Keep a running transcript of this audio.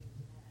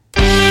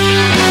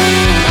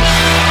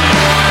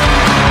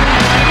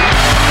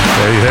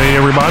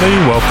everybody.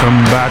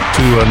 Welcome back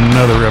to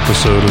another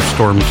episode of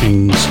Storm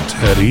King's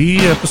Teddy,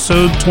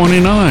 episode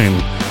 29.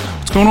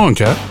 What's going on,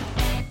 Catt?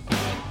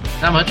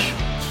 Not much.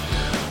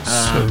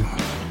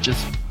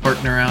 Just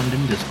farting around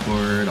in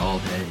Discord all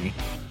day.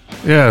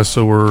 Yeah,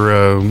 so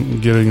we're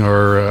getting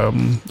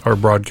our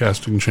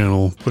broadcasting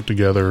channel put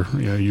together.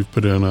 Yeah, you've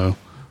put in a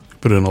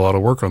lot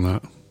of work on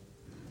that.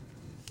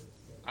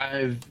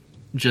 I've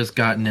just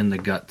gotten in the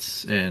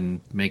guts and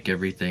make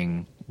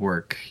everything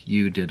work.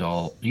 You did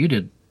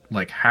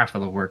like half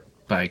of the work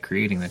by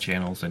creating the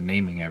channels and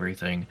naming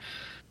everything.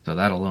 So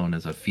that alone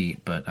is a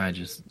feat, but I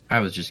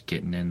was just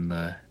getting in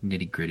the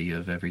nitty-gritty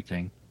of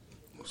everything.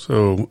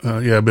 So,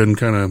 I've been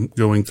kind of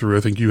going through,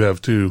 I think you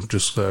have too,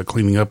 just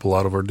cleaning up a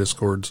lot of our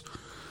Discords.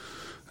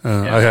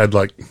 Yeah. I had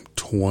like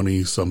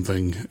 20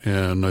 something,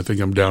 and I think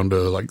I'm down to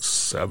like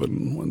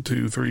 7. 1,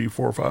 2, 3,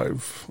 4,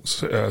 5,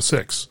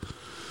 6.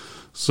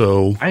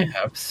 So I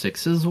have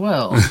 6 as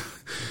well.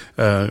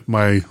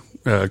 My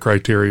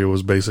criteria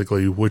was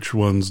basically which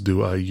ones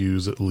do I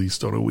use at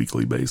least on a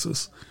weekly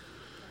basis,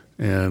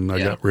 and I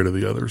got rid of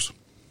the others.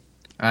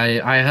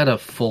 I had a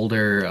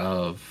folder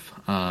of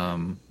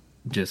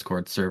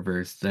Discord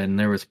servers, and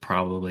there was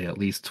probably at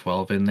least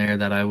 12 in there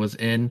that I was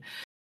in,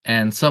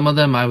 and some of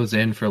them I was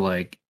in for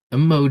like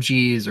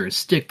emojis or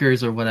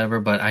stickers or whatever,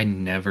 but I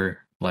never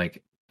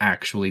like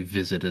actually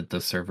visited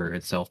the server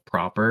itself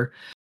proper.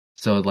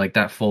 So like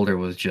that folder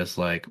was just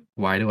like,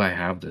 why do I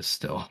have this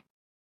still?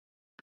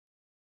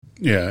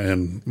 Yeah,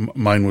 and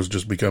mine was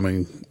just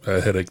becoming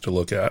a headache to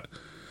look at.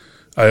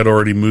 I had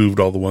already moved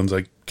all the ones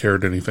I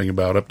cared anything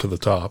about up to the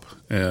top,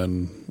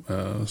 and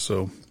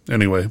so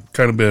anyway,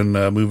 kind of been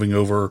moving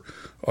over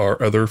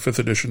our other 5th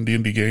edition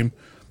D&D game,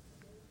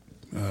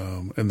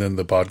 and then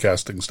the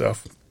podcasting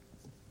stuff.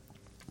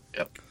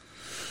 Yep.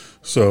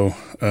 So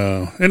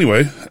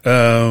anyway,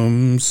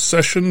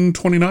 session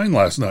 29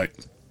 last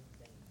night.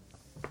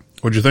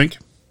 What'd you think?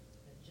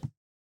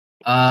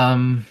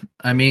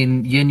 I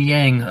mean, yin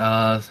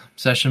yang,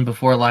 session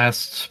before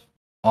last,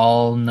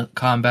 all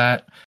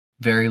combat,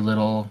 very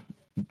little,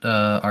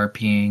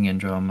 RPing and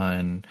drama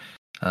and,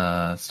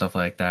 stuff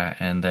like that.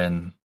 And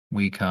then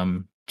we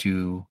come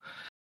to,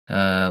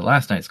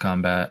 last night's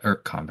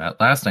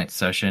last night's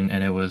session,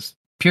 and it was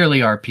purely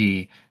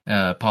RP,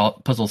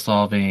 puzzle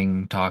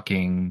solving,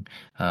 talking,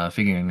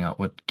 figuring out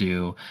what to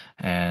do,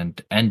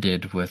 and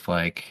ended with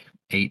like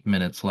 8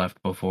 minutes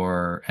left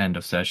before end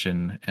of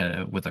session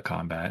with a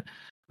combat.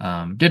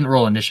 Didn't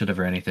roll initiative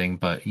or anything,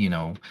 but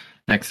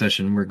next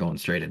session we're going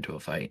straight into a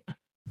fight.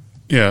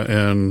 Yeah,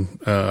 and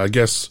I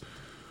guess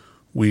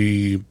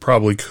we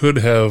probably could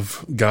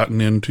have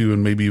gotten into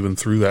and maybe even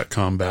through that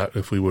combat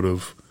if we would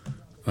have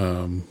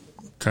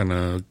kind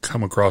of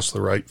come across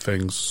the right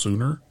things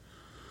sooner.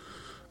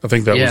 I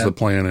think that was the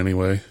plan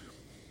anyway.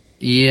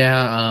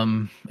 Yeah,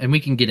 and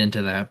we can get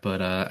into that,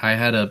 but I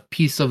had a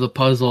piece of the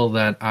puzzle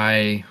that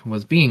I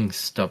was being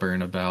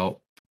stubborn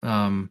about,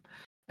 and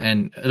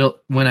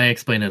when I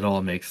explain it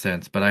all makes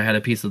sense, but I had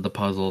a piece of the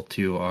puzzle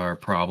to our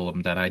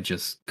problem that I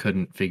just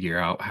couldn't figure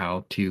out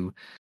how to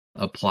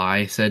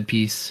apply said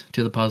piece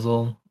to the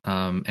puzzle,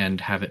 and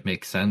have it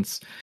make sense.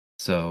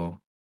 So,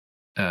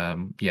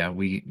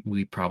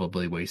 we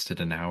probably wasted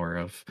an hour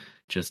of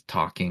just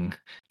talking,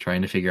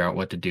 trying to figure out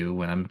what to do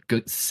when I'm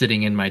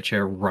sitting in my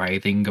chair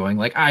writhing, going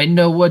like, I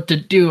know what to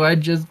do, I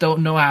just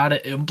don't know how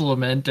to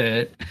implement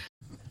it.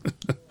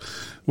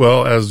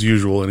 Well, as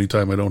usual,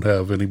 anytime I don't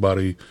have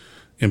anybody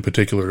in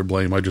particular to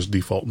blame, I just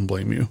default and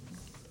blame you.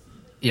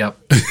 Yep,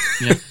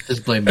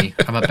 just blame me.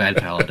 I'm a bad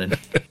paladin.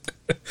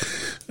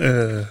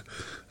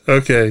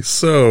 Okay,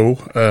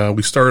 so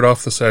we started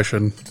off the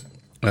session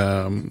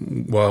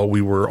while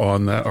we were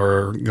on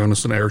our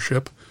Gunnison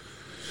airship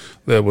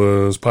that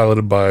was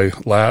piloted by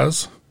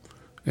Laz,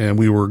 and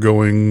we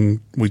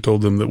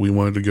told them that we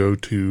wanted to go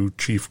to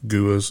Chief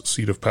Gua's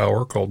seat of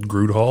power called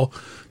Groot Hall.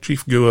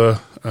 Chief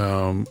Gua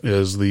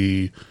is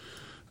the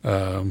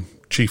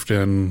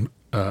chieftain,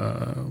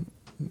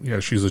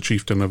 she's a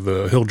chieftain of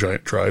the Hill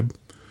Giant tribe,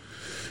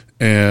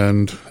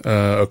 and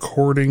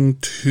according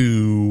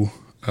to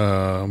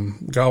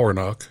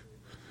Gowernock,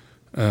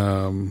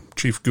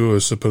 Chief Gua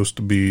is supposed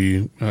to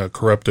be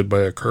corrupted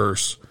by a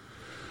curse,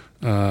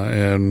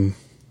 and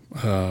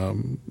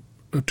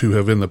to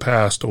have in the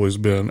past always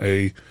been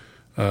a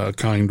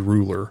kind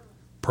ruler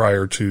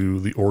prior to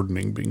the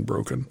ordning being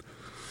broken.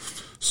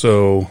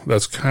 So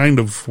that's kind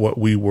of what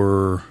we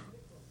were,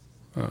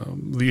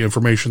 the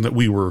information that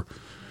we were,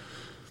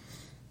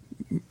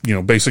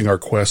 basing our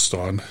quest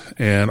on.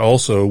 And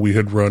also we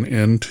had run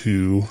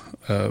into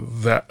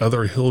that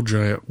other hill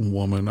giant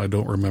woman. I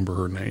don't remember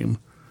her name.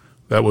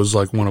 That was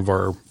like one of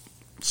our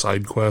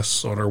side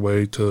quests on our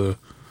way to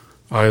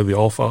Eye of the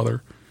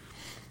Allfather.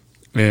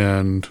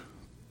 And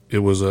it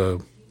was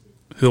a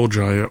hill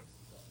giant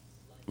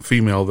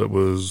female that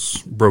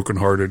was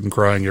brokenhearted and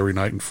crying every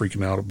night and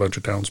freaking out a bunch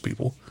of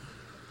townspeople.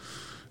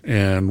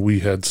 And we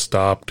had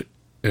stopped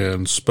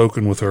and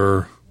spoken with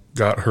her,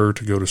 got her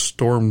to go to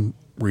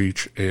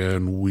Stormreach,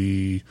 and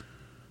we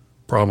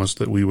promised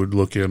that we would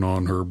look in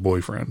on her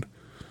boyfriend.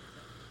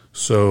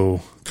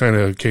 So kind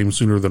of came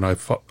sooner than I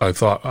thought.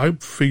 I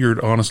figured,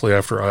 honestly,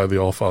 after Eye of the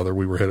Allfather,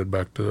 we were headed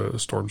back to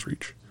Storm's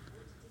Reach.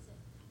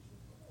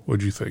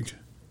 What'd you think?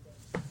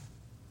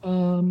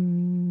 I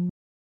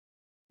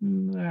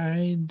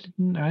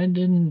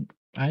didn't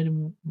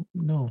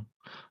know.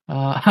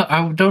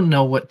 I don't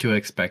know what to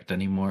expect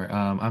anymore.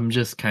 I'm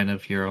just kind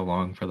of here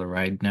along for the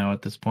ride now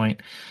at this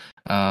point.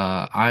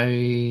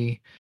 I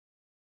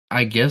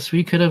guess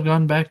we could have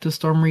gone back to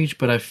Stormreach,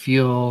 but I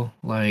feel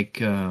like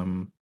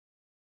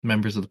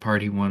members of the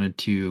party wanted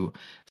to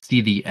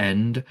see the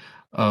end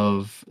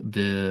of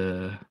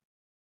the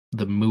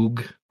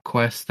Moog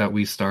quest that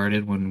we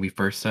started when we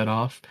first set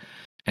off.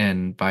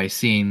 And by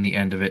seeing the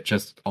end of it,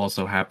 just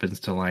also happens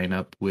to line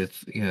up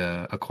with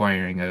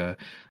acquiring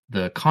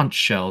the conch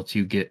shell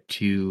to get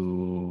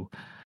to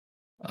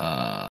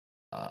uh,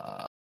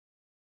 uh,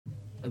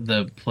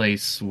 the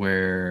place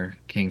where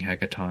King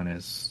Hecaton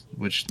is,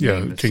 which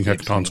Yeah, King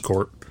Hecaton's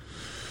court.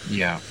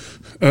 Yeah.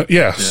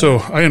 So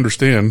I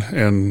understand,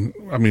 and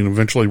I mean,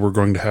 eventually we're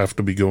going to have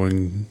to be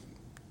going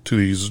to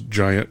these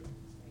giant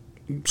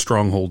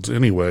strongholds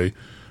anyway.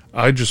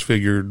 I just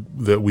figured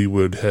that we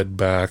would head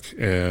back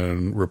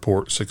and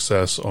report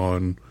success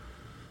on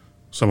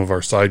some of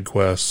our side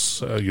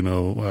quests. Lady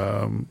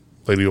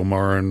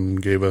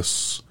Omarin gave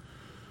us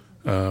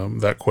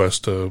that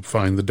quest to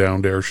find the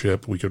downed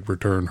airship. We could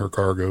return her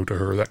cargo to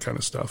her, that kind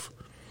of stuff.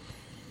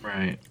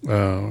 Right.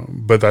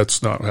 But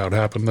that's not how it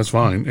happened. That's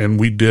fine. And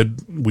we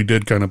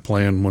did kind of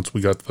plan, once we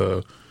got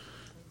the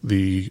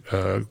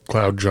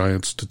cloud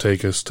giants to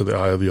take us to the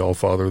Eye of the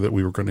Allfather, that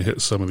we were going to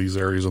hit some of these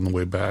areas on the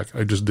way back.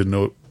 I just didn't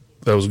know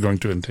that was going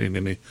to contain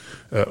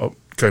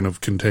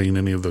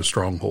any of the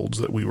strongholds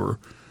that we were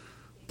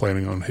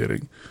planning on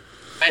hitting.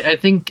 I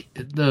think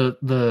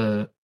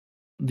the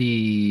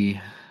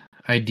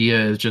idea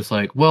is just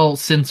like, well,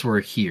 since we're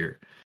here,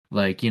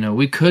 like,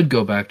 we could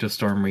go back to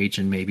Stormreach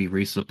and maybe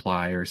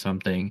resupply or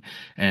something,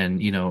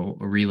 and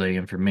relay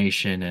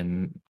information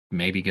and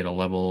maybe get a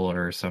level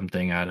or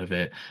something out of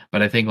it.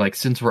 But I think, like,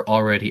 since we're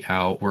already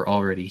out, we're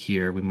already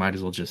here, we might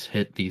as well just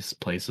hit these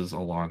places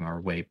along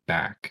our way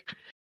back.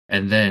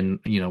 And then,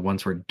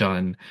 once we're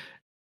done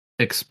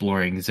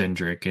exploring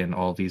Zendrick and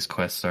all these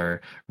quests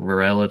are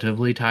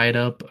relatively tied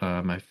up,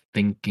 I'm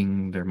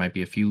thinking there might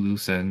be a few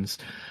loose ends.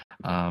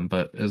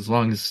 But as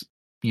long as,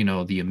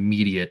 the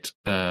immediate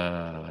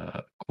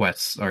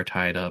quests are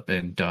tied up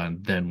and done,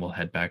 then we'll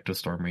head back to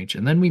Stormreach.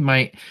 And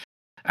then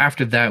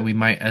after that, we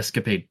might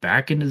escapade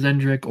back into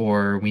Zendrick,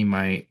 or we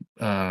might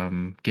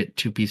get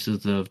 2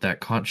 pieces of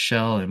that conch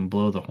shell and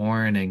blow the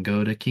horn and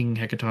go to King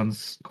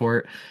Hecaton's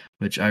court,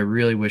 which I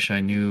really wish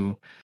I knew.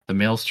 The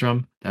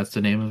Maelstrom, that's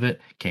the name of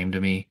it, came to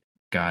me,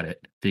 got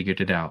it,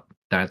 figured it out.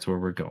 That's where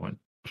we're going.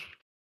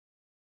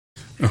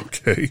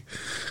 Okay.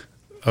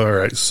 All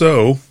right.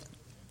 So,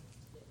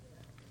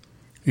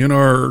 in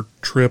our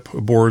trip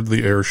aboard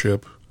the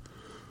airship,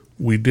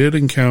 we did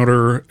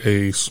encounter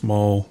a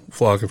small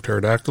flock of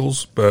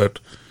pterodactyls, but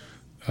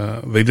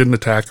they didn't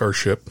attack our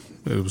ship.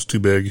 It was too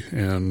big,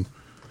 and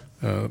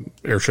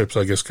airships,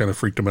 I guess, kind of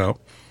freaked them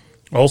out.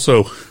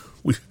 Also,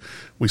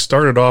 we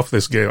started off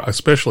this game,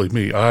 especially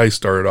me, I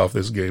started off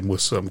this game with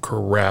some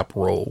crap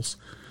rolls.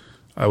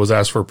 I was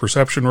asked for a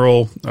perception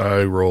roll.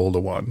 I rolled a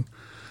 1.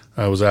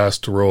 I was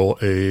asked to roll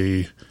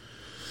a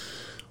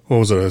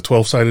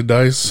 12-sided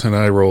dice, and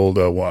I rolled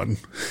a 1.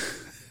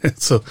 And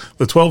so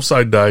the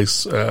 12-sided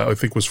dice, I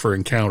think, was for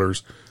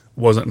encounters.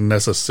 Wasn't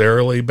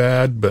necessarily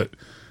bad, but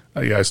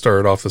I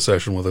started off the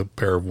session with a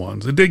pair of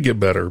 1s. It did get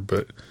better,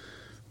 but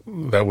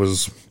that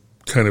was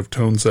kind of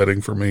tone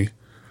setting for me.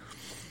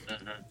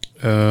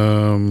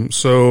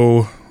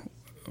 So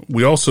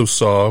we also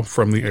saw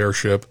from the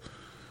airship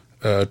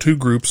 2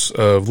 groups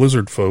of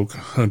lizard folk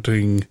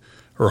hunting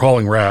or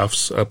hauling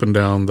rafts up and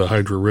down the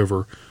Hydra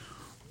River.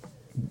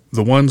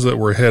 The ones that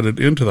were headed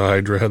into the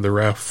Hydra had the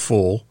raft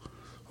full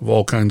of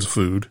all kinds of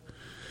food,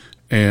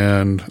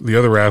 and the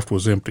other raft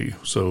was empty,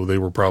 so they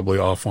were probably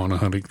off on a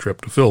hunting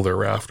trip to fill their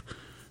raft.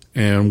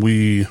 And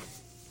we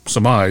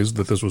surmised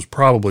that this was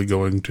probably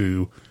going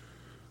to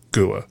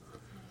Gua,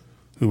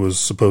 who was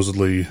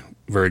supposedly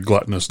very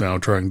gluttonous now,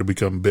 trying to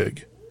become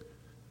big.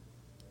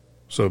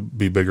 So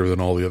be bigger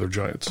than all the other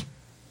giants.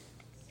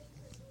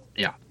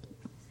 Yeah.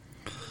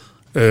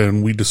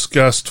 And we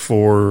discussed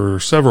for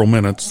several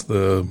minutes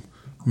the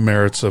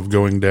merits of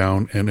going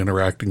down and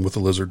interacting with the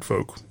lizard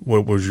folk.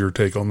 What was your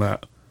take on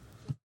that?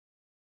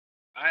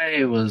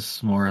 I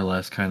was more or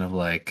less kind of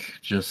like,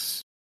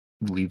 just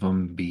leave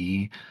them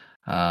be.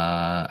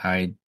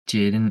 I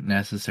didn't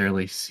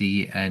necessarily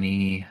see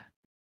any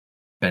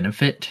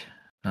benefit.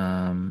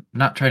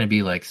 Not trying to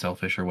be like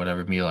selfish or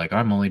whatever, be like,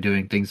 I'm only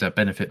doing things that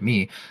benefit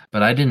me,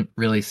 but I didn't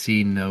really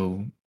see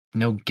no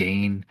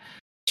gain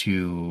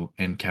to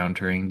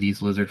encountering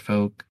these lizard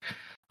folk.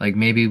 Like,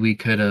 maybe we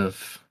could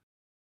have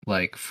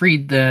like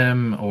freed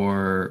them,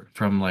 or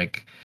from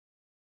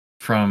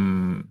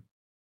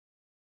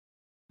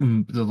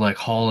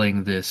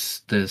hauling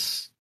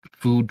this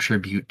food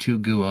tribute to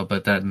Gua,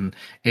 but then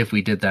if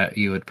we did that,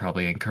 you would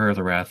probably incur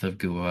the wrath of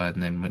Gua,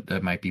 and then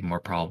there might be more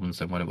problems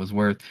than what it was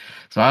worth.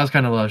 So I was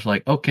kind of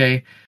like,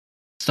 okay,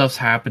 stuff's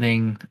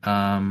happening.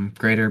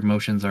 Greater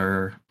emotions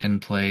are in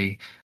play,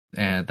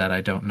 and that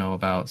I don't know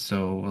about.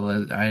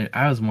 So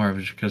I was more of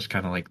just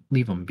kind of like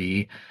leave them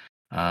be.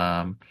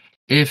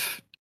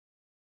 If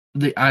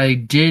I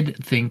did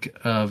think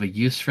of a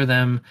use for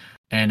them,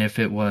 and if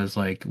it was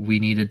like we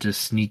needed to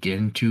sneak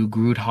into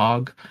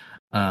Groothog,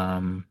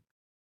 um,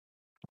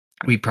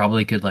 we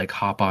probably could like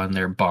hop on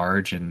their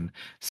barge and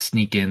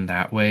sneak in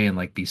that way and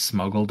like be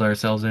smuggled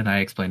ourselves in.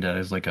 I explained it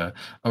as like a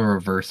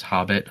reverse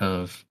Hobbit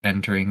of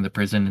entering the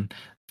prison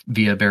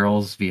via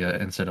barrels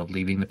instead of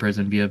leaving the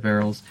prison via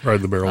barrels.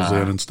 Ride the barrels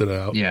in instead of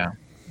out. Yeah.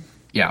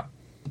 Yeah.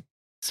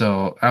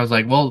 So I was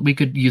like, well, we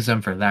could use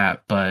them for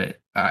that, but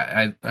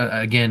I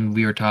again,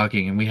 we were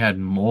talking and we had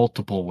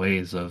multiple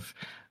ways of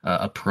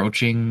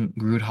approaching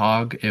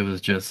Groothog. It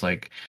was just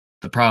like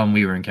the problem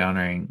we were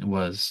encountering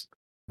was,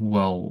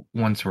 well,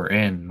 once we're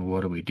in,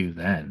 what do we do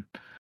then?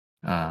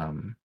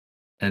 And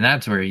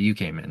that's where you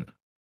came in.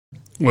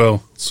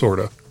 Well, sort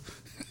of.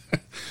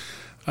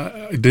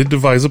 I did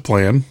devise a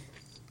plan,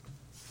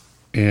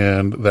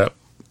 and that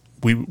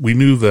we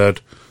knew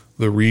that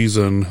the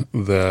reason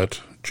that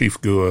Chief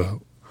Gua,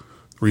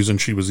 the reason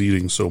she was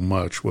eating so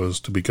much was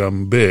to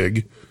become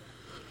big,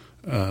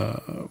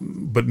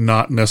 but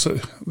not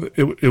necessarily.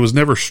 It was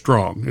never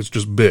strong. It's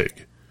just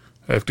big.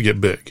 I have to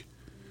get big,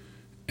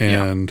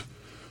 and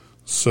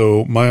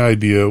so my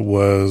idea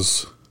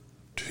was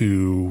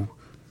to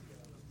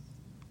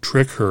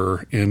trick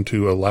her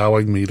into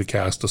allowing me to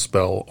cast a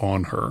spell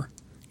on her,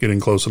 getting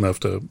close enough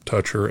to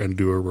touch her and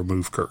do a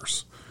remove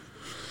curse.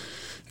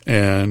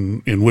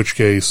 And in which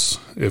case,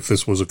 if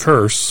this was a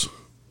curse,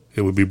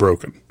 it would be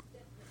broken.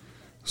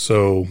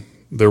 So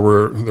there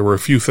were a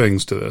few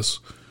things to this.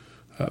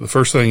 The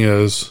first thing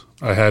is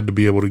I had to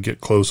be able to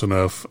get close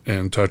enough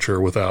and touch her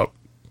without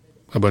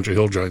a bunch of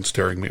hill giants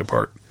tearing me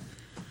apart.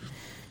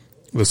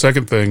 The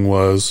second thing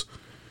was,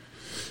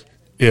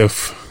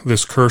 if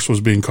this curse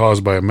was being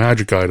caused by a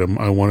magic item,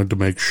 I wanted to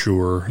make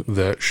sure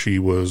that she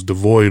was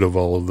devoid of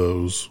all of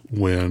those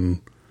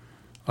when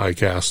I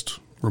cast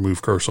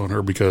remove curse on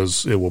her,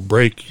 because it will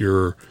break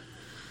your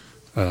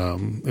I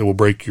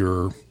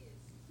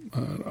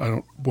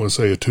don't want to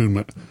say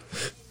attunement,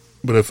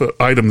 but if an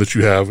item that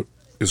you have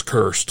is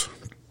cursed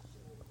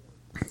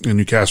and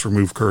you cast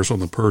remove curse on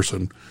the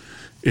person,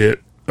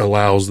 it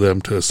allows them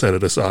to set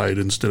it aside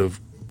instead of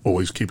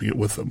always keeping it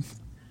with them.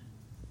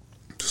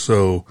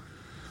 So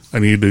I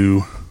need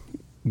to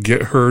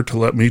get her to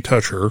let me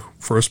touch her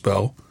for a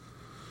spell.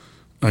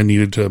 I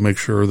needed to make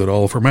sure that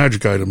all of her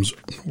magic items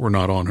were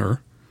not on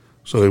her,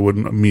 so they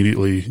wouldn't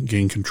immediately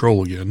gain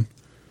control again.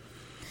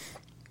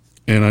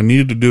 And I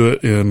needed to do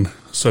it in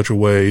such a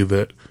way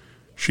that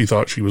she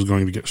thought she was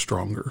going to get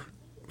stronger,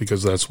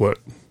 because that's what,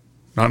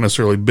 not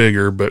necessarily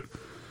bigger, but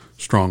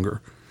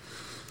stronger.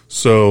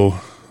 So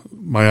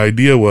my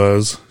idea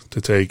was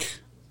to take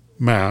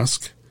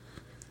Mask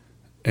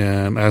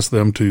and ask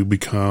them to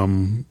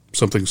become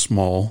something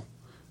small,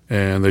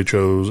 and they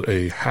chose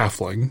a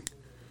halfling.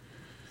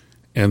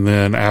 And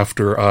then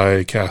after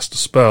I cast a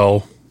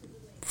spell,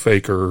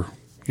 Faker,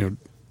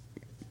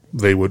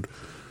 they would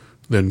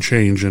then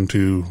change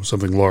into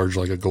something large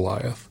like a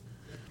Goliath.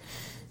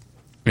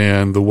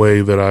 And the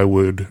way that I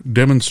would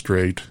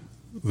demonstrate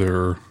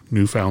their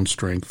newfound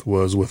strength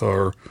was with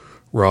our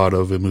rod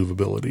of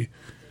immovability.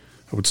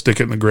 I would stick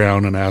it in the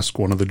ground and ask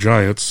one of the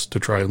giants to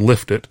try and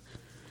lift it.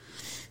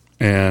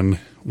 And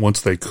once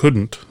they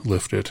couldn't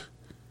lift it,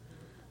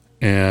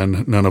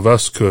 and none of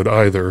us could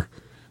either,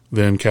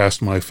 then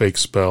cast my fake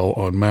spell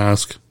on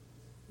Mask.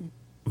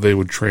 They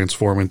would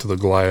transform into the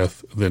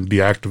Goliath, then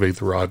deactivate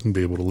the rod and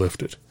be able to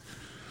lift it.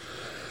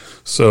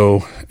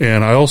 So,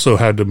 and I also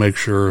had to make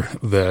sure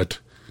that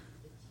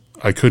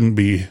I couldn't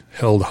be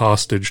held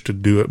hostage to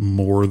do it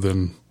more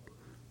than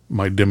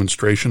my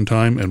demonstration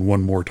time and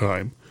one more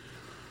time.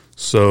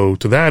 So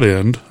to that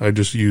end, I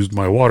just used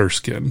my water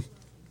skin,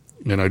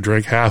 and I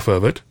drank half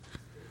of it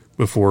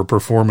before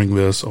performing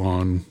this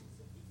on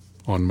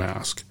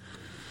Mask.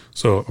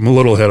 So I'm a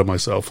little ahead of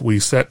myself. We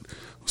set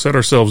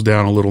ourselves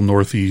down a little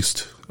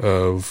northeast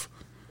of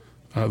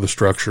the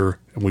structure,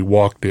 and we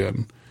walked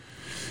in.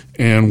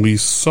 And we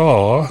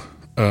saw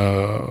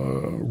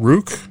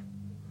Rook,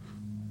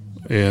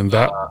 and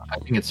that I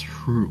think it's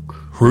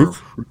Hruk. Rook.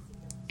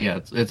 Yeah,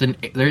 it's an.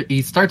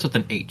 He starts with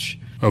an H.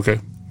 Okay,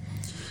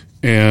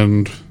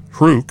 and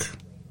Rook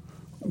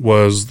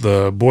was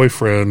the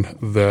boyfriend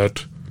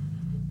that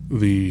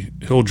the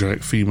hill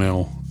giant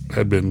female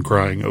had been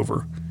crying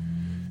over.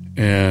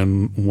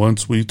 And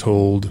once we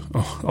told,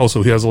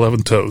 also he has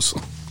 11 toes.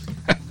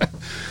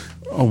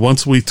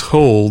 Once we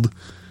told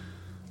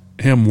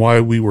him why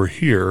we were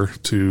here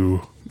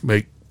to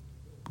make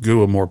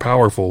Gua more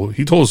powerful,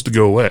 he told us to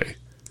go away.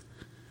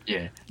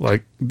 Yeah.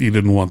 Like, he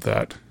didn't want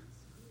that.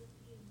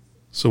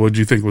 So what do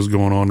you think was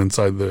going on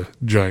inside the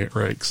giant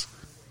ranks?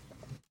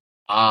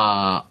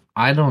 I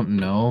don't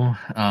know.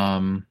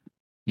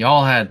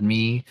 y'all had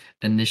me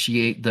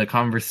initiate the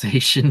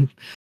conversation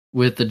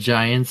with the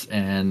Giants,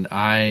 and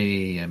I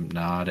am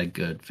not a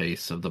good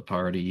face of the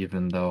party,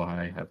 even though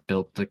I have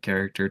built the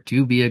character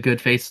to be a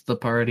good face of the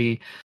party.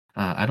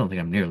 I don't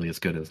think I'm nearly as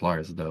good as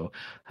Lars, though.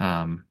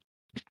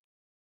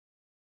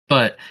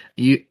 But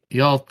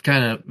y'all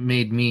kind of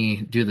made me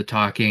do the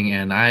talking,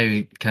 and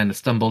I kind of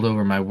stumbled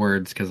over my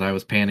words because I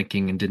was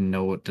panicking and didn't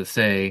know what to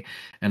say.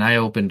 And I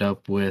opened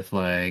up with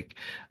like,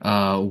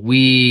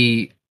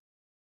 we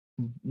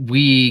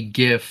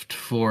gift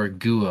for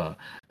Gua,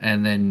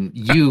 and then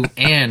you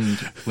and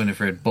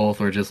Winifred both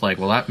were just like,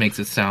 well, that makes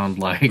it sound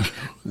like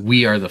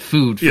we are the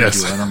food for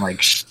Yes. Gua, and I'm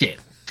like, shit.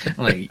 I'm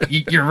like,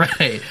 you're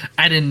right.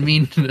 I didn't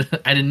mean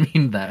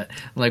that.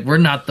 Like, we're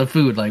not the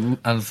food. Like,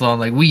 I'm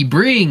like, we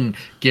bring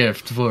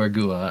gift for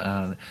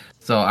Gua.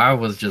 So I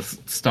was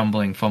just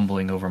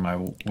fumbling over my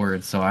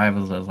words. So I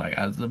was just like,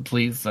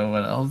 please,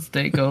 someone else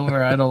take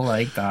over. I don't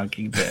like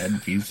talking to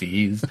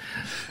NPCs.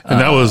 And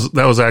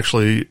that was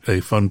actually a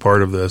fun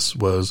part of this.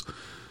 Was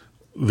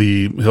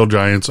the hill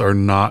giants are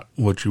not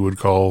what you would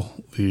call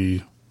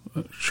the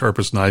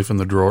sharpest knife in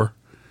the drawer,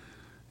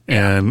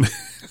 and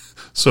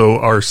so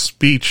our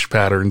speech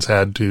patterns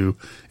had to,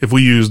 if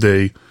we used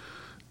a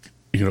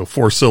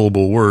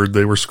 4-syllable word,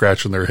 they were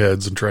scratching their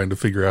heads and trying to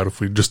figure out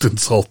if we just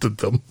insulted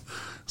them.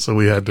 So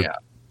we had to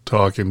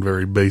talk in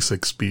very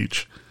basic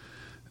speech.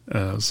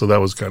 So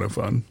that was kind of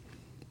fun.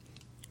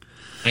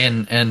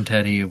 And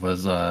Teddy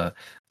was, I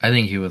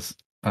think he was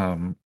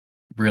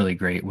really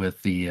great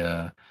with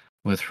the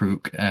with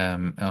Hruk.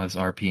 I was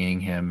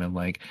RPing him, and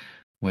like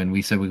when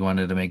we said we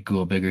wanted to make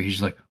Ghoul bigger, he's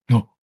just like,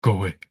 no, go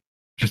away.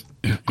 Just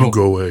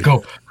go away.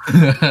 Go.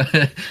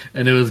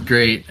 And it was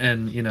great.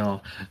 And,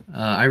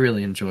 I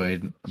really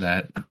enjoyed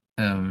that.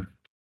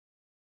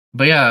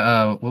 But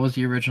yeah, what was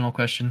the original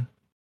question?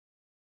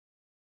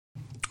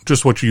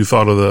 Just what you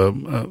thought of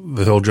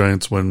the hill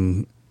giants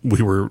when they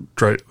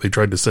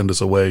tried to send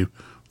us away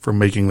from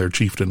making their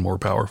chieftain more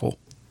powerful.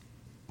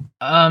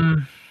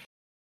 I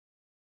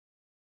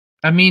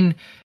mean,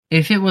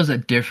 if it was a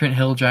different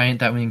hill giant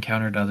that we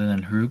encountered other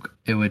than Hruk,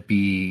 it would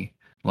be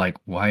like,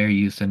 why are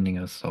you sending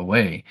us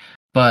away?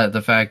 But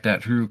the fact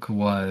that Hruk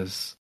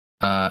was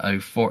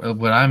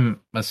what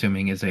I'm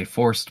assuming is a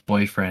forced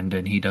boyfriend,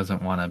 and he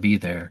doesn't want to be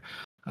there,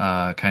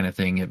 kind of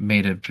thing. It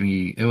made it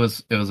be. It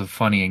was a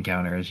funny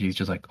encounter. He's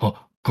just like, oh,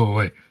 go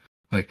away,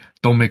 like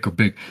don't make her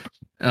big.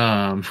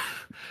 And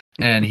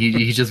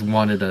he just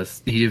wanted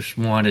us. He just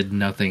wanted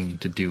nothing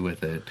to do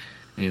with it.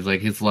 And he's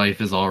like, his life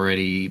is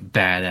already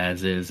bad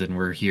as is, and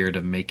we're here to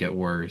make it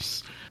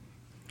worse.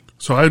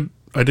 So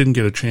I didn't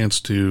get a chance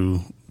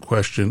to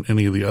question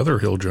any of the other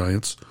hill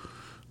giants,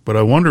 but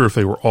I wonder if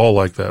they were all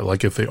like that,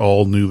 like if they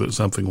all knew that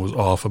something was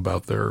off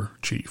about their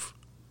chief.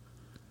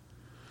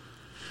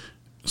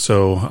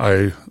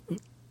 So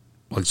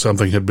like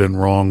something had been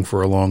wrong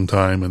for a long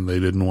time and they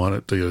didn't want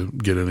it to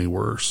get any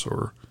worse,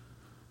 or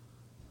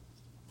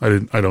I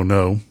don't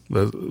know,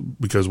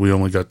 because we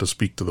only got to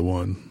speak to the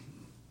one.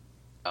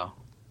 Oh.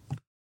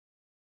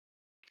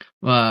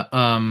 Well,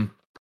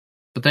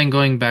 but then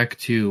going back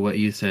to what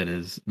you said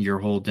is your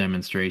whole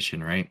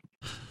demonstration, right?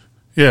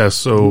 Yeah,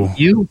 so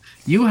you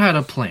had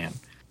a plan.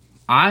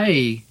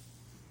 I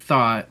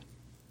thought,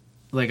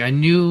 like, I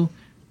knew,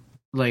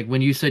 like,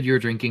 when you said you were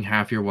drinking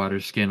half your water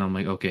skin, I'm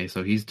like, okay,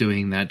 so he's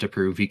doing that to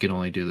prove he can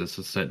only do this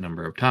a set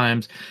number of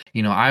times.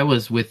 I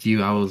was with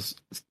you. I was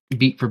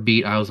beat for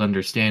beat. I was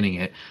understanding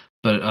it.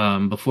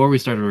 But before we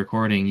started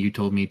recording, you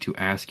told me to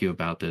ask you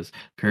about this,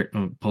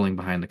 pulling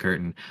behind the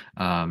curtain.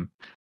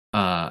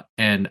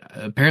 And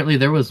apparently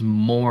there was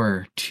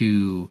more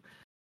to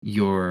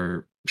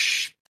your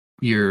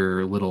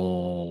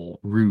little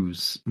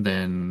ruse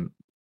than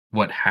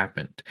what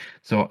happened.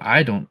 So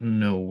I don't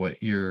know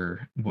what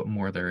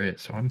more there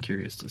is. So I'm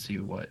curious to see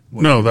what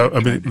no,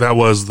 that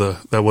was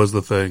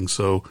the thing.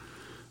 So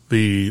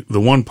the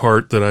one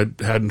part that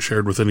I hadn't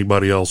shared with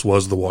anybody else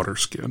was the water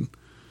skin.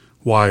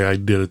 Why I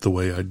did it the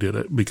way I did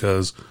it,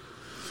 because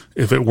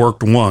if it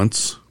worked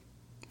once,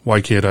 why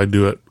can't I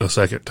do it a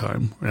second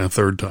time and a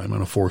third time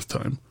and a fourth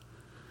time?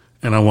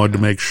 And I wanted to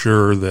make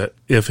sure that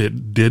if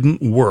it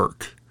didn't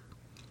work,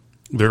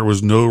 there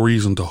was no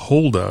reason to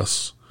hold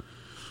us,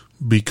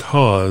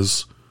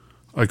 because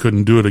I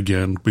couldn't do it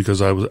again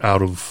because I was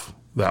out of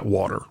that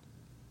water.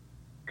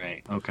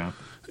 Right. Okay.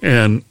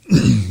 And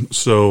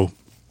so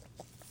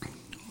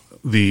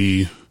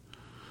the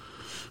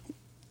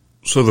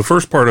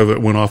first part of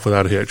it went off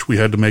without a hitch. We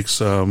had to make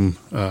some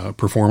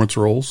performance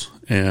rolls,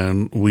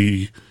 and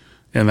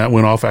that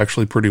went off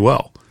actually pretty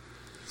well.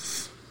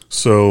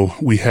 So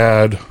we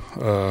had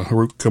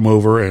Haruk come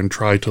over and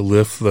try to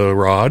lift the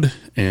rod,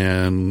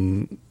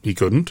 and he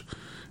couldn't.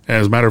 And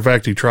as a matter of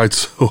fact, he tried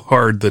so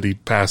hard that he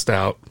passed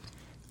out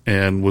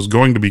and was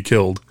going to be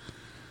killed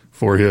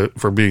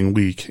for being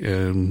weak,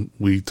 and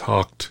we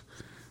talked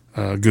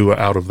Gua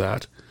out of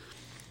that.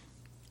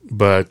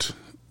 But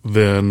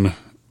then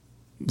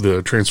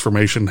the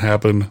transformation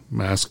happened.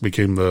 Mask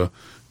became the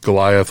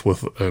Goliath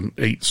with an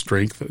 8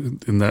 strength.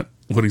 Isn't that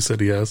what he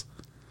said he has?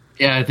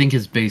 Yeah, I think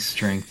his base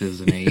strength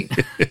is an 8.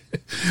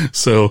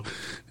 So,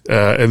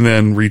 and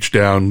then reached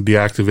down,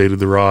 deactivated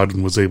the rod,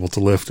 and was able to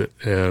lift it.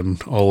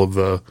 And all of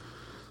the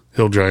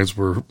hill giants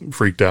were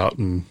freaked out,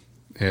 and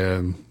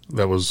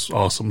that was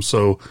awesome.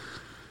 So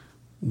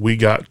we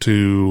got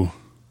to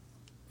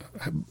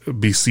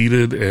be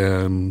seated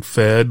and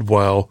fed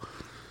while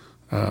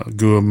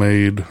Gua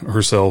made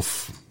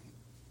herself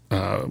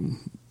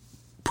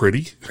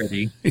pretty.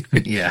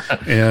 Yeah.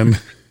 And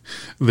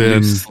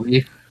then,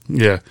 Loosely.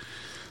 yeah.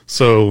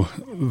 So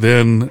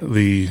then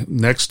the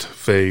next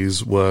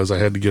phase was I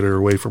had to get her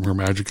away from her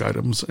magic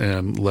items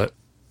and let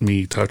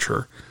me touch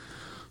her.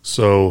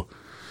 So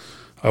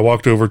I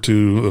walked over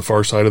to the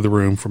far side of the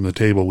room from the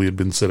table we had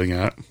been sitting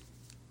at.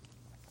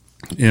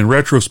 In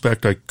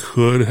retrospect, I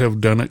could have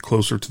done it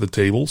closer to the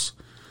tables,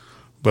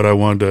 but I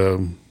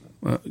wanted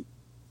to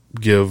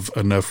give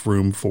enough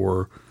room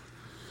for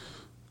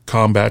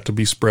combat to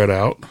be spread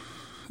out,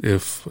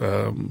 if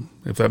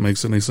that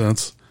makes any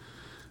sense.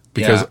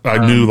 Because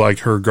I knew like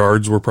her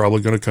guards were probably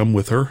going to come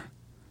with her,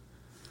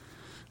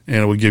 and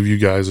it would give you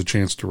guys a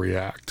chance to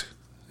react.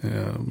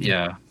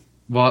 Yeah.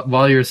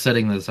 While you're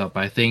setting this up,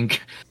 I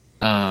think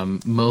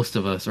most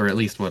of us, or at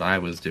least what I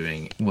was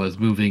doing, was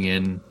moving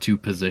into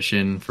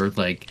position for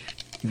like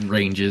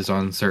ranges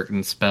on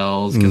certain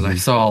spells, because I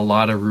saw a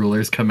lot of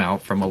rulers come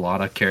out from a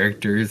lot of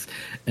characters,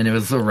 and it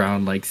was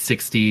around like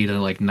 60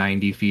 to like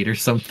 90 feet or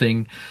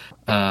something.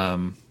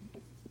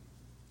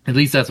 At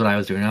least that's what I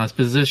was doing. I was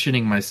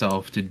positioning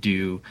myself to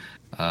do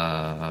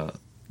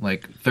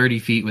like 30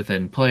 feet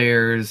within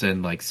players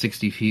and like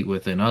 60 feet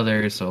within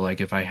others. So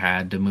like if I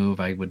had to move,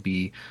 I would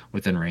be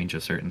within range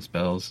of certain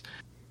spells.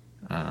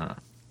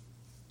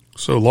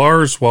 So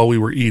Lars, while we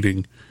were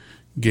eating,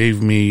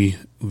 gave me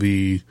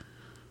the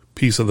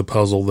piece of the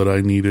puzzle that I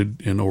needed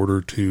in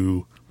order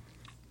to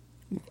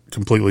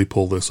completely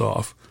pull this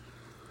off.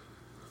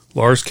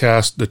 Lars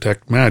cast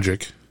Detect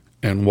Magic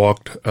and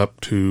walked up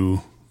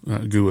to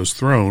Gua's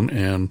throne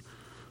and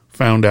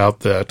found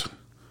out that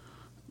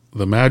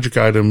the magic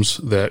items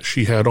that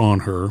she had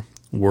on her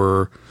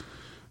were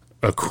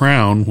a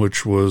crown,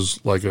 which was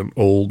like an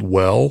old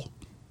well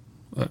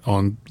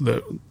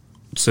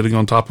sitting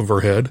on top of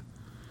her head,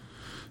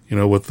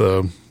 with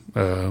the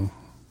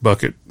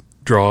bucket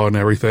draw and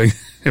everything.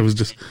 It was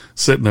just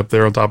sitting up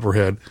there on top of her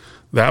head.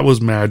 That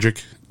was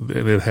magic.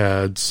 And it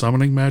had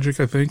summoning magic,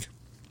 I think.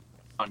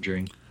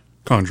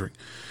 Conjuring.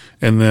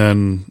 And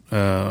then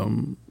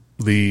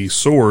the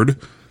sword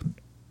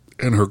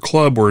and her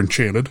club were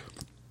enchanted.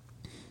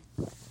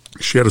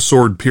 She had a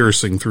sword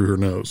piercing through her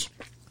nose.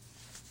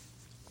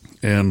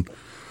 And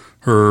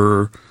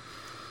her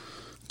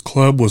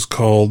club was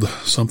called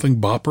something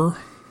Bopper?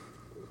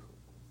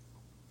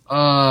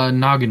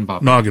 Noggin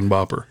Bopper. Noggin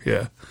Bopper,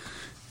 yeah.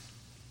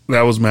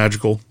 That was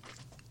magical.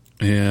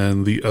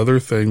 And the other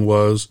thing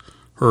was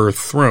her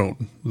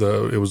throne.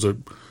 It was a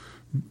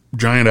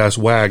giant-ass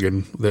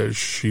wagon that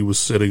she was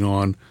sitting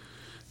on,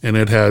 and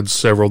it had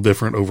several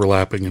different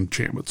overlapping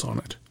enchantments on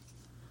it.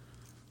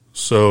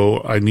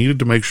 So I needed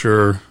to make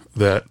sure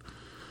that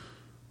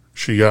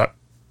she got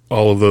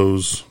all of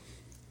those.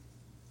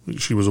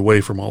 She was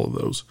away from all of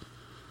those.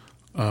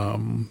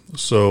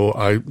 So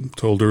I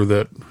told her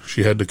that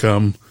she had to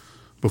come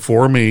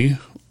before me,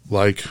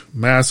 like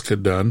Mask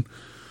had done,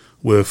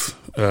 with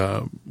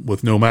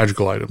no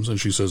magical items. And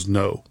she says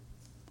no.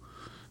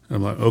 And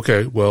I'm like,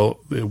 okay, well,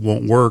 it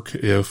won't work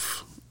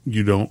if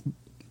you don't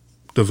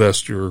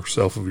divest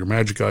yourself of your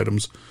magic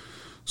items.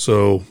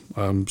 So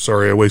I'm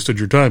sorry I wasted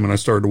your time. And I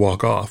started to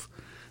walk off.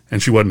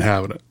 And she wasn't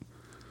having it.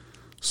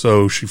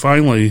 So she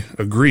finally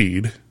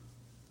agreed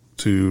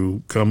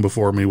to come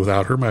before me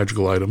without her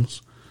magical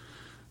items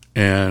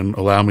and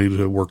allow me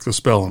to work the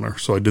spell on her.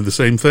 So I did the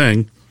same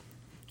thing,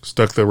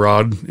 stuck the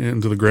rod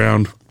into the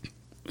ground,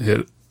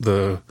 hit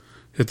the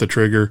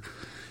trigger,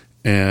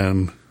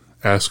 and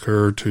asked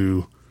her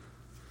to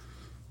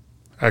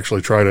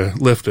actually try to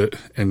lift it.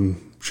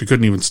 And she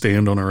couldn't even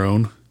stand on her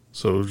own.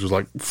 So it was just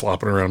like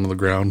flopping around on the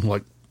ground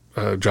like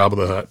Jabba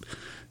the Hutt.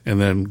 And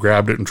then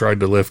grabbed it and tried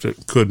to lift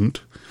it.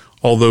 Couldn't.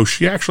 Although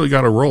she actually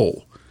got a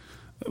roll.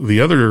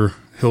 The other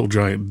hill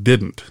giant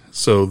didn't.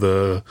 So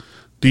the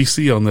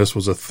DC on this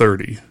was a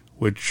 30,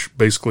 which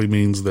basically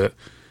means that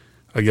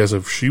I guess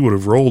if she would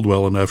have rolled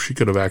well enough, she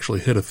could have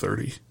actually hit a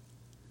 30.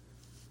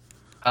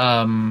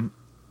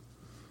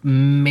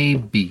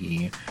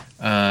 Maybe.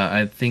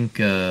 I think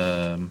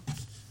out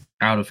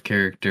of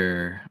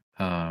character,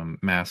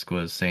 Mask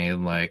was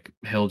saying like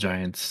hill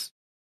giants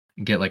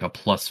get like a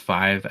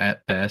 +5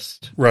 at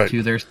best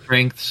to their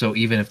strength. So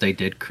even if they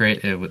did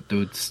crit, it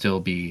would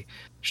still be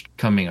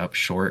coming up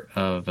short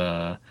of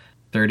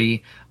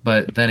 30.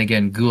 But then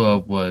again, Gua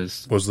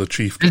was the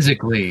chieftain.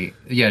 Physically,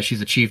 yeah,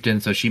 she's a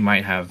chieftain, so she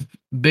might have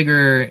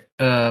bigger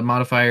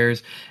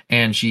modifiers,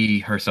 and she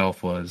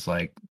herself was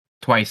like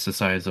twice the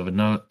size of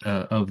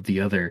of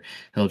the other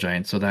hill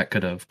giants, so that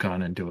could have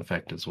gone into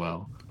effect as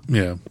well.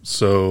 Yeah,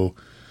 so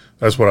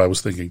that's what I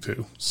was thinking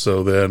too.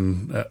 So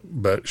then,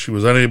 but she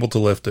was unable to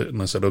lift it,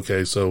 and I said,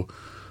 okay, so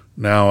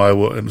now I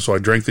will. And so I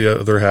drank the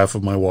other half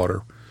of my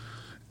water,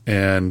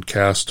 and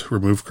cast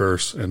Remove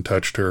Curse and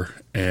touched her,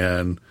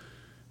 and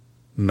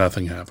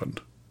nothing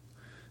happened.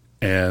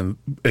 And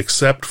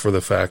except for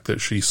the fact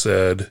that she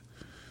said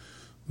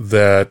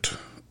that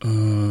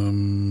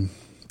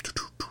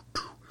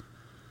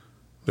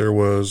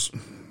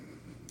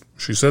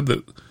she said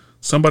that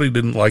somebody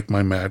didn't like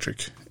my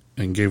magic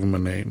and gave him a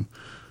name.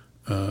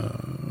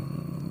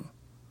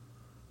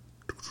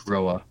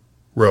 Roa.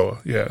 Roa,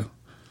 yeah.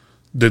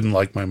 Didn't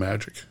like my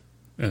magic.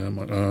 And I'm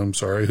like, I'm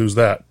sorry, who's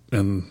that?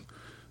 And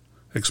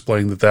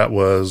explained that that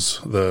was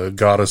the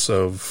goddess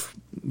of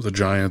the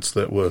giants,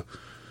 that was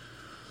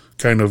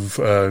kind of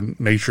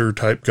nature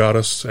type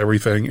goddess.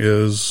 Everything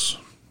is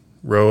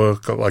Roa,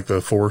 like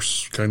the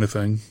force kind of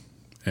thing.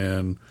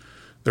 And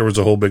there was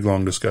a whole big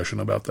long discussion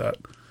about that.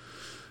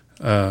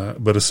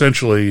 But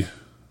essentially,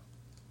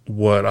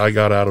 what I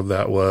got out of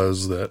that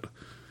was that,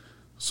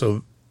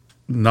 so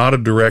not a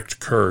direct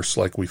curse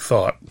like we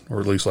thought, or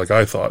at least like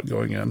I thought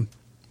going in,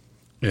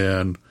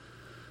 and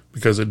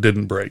because it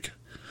didn't break.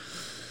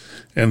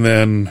 And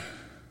then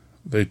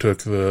they took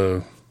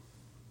the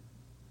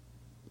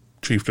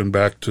chieftain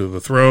back to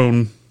the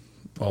throne.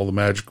 All the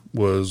magic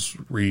was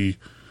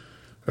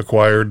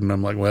reacquired, and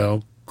I'm like,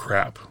 well,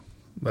 crap.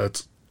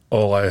 That's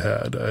all I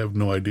had. I have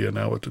no idea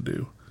now what to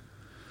do.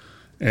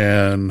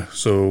 And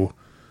so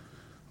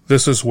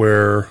this is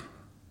where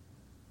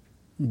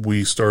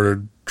we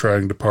started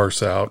trying to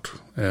parse out,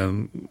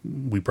 and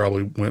we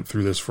probably went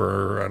through this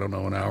for, I don't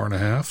know, an hour and a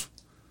half.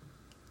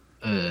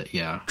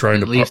 Yeah.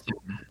 Trying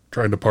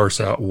to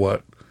parse out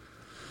what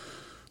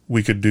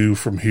we could do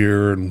from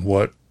here and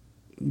what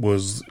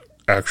was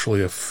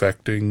actually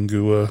affecting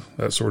Gua,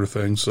 that sort of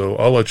thing. So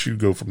I'll let you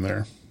go from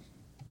there.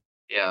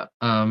 Yeah.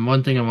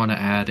 One thing I want to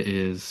add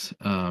is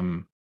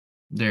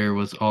there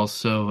was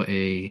also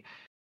a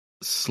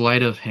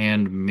sleight of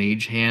hand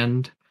mage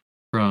hand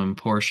from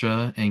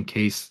Portia in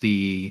case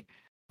the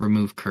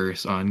remove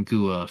curse on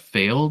Gua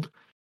failed,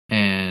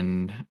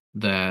 and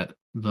that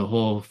the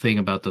whole thing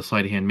about the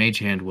sleight of hand mage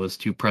hand was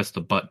to press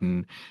the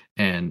button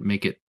and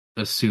make it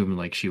assume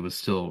like she was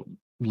still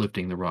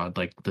lifting the rod,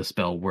 like the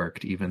spell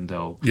worked, even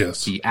though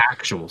the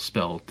actual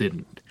spell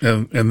didn't.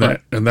 And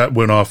that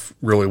went off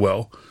really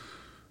well.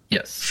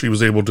 Yes. She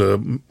was able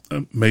to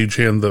mage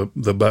hand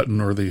the button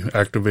or the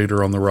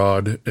activator on the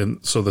rod,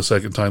 and so the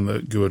second time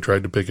that Gua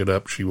tried to pick it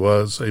up, she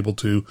was able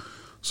to.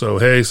 So,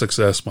 hey,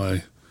 success,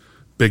 my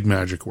big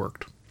magic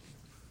worked.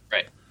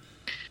 Right.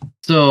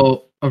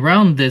 So,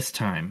 around this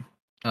time,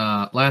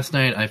 last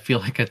night, I feel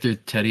like I threw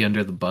Teddy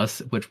under the bus,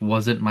 which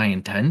wasn't my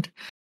intent.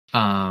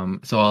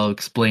 So I'll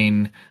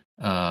explain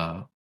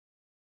my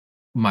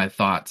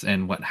thoughts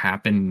and what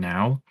happened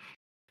now.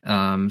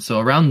 So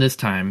around this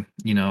time,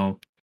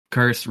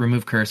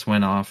 remove curse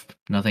went off,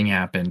 nothing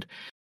happened.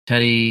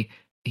 Teddy,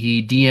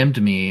 he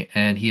DM'd me,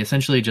 and he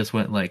essentially just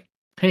went like,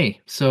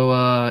 hey,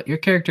 so your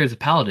character is a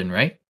paladin,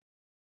 right?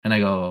 And I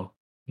go,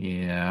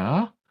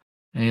 yeah.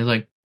 And he's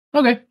like,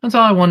 okay, that's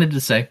all I wanted to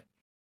say.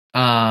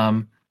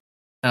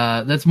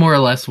 That's more or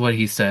less what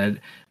he said.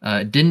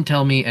 Didn't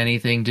tell me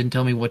anything, didn't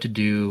tell me what to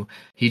do.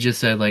 He just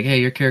said like, hey,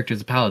 your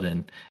character's a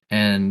paladin,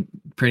 and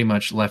pretty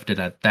much left it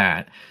at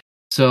that.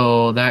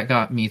 So that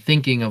got me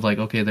thinking of like,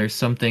 okay, there's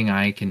something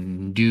I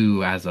can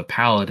do as a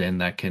paladin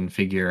that can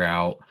figure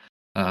out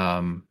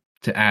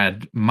to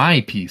add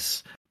my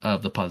piece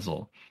of the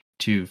puzzle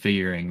to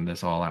figuring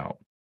this all out.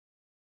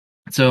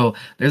 So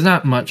there's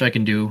not much I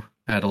can do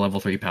at a level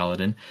 3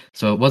 paladin,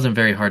 so it wasn't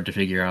very hard to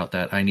figure out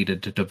that I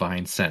needed to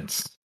divine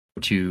sense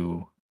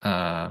to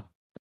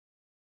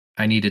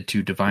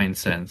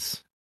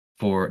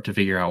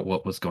figure out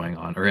what was going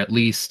on, or at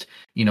least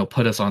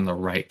put us on the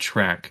right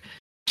track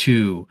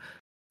to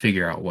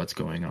figure out what's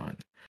going on.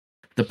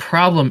 The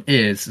problem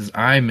is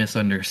I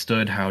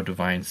misunderstood how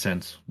divine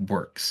sense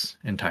works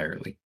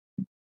entirely.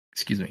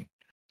 Excuse me.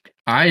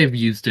 I have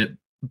used it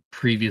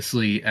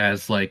previously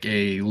as like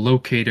a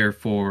locator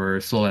for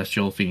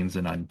celestial fiends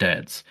and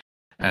undeads,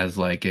 as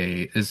like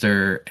is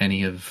there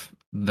any of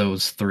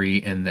those three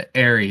in the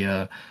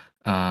area,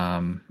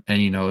 and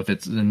if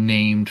it's a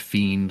named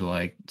fiend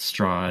like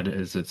Strahd,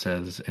 as it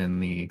says in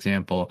the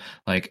example,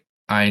 like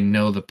I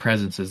know the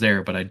presence is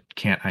there, but I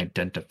can't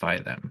identify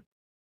them.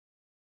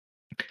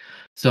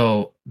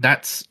 So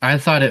I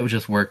thought it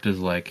just worked as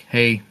like,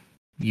 hey,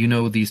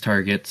 these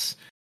targets,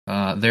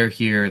 they're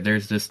here,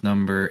 there's this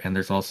number, and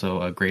there's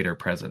also a greater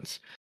presence.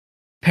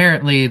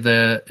 Apparently,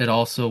 it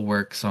also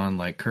works on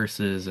like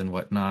curses and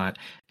whatnot,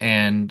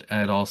 and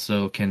it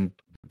also can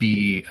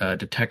be a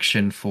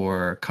detection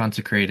for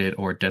consecrated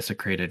or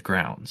desecrated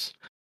grounds.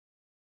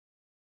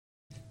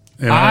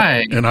 And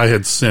I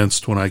had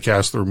sensed when I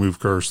cast the remove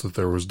curse that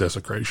there was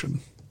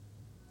desecration.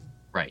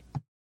 Right.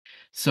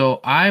 So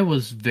I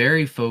was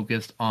very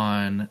focused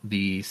on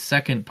the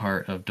second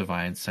part of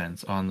divine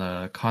sense, on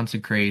the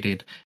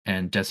consecrated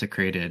and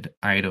desecrated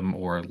item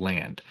or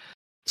land.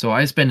 So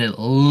I spent at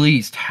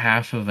least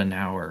half of an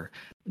hour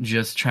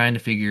just trying to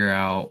figure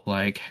out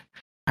like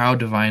how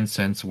divine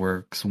sense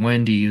works,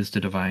 when to use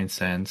the divine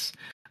sense,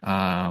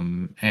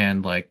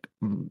 and like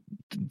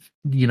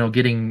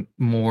getting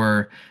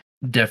more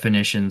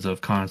definitions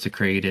of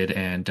consecrated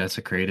and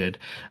desecrated,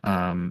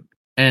 and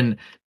and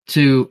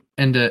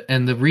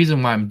the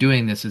reason why I'm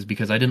doing this is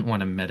because I didn't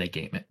want to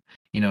metagame it.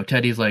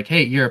 Teddy's like,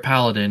 hey, you're a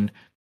paladin,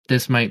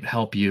 this might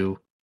help you.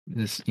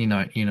 This,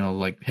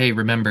 like, hey,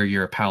 remember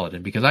you're a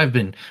paladin, because I've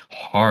been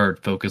hard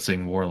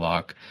focusing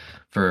warlock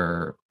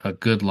for a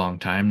good long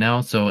time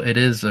now, so it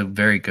is a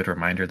very good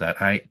reminder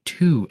that I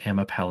too am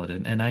a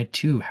paladin, and I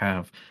too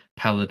have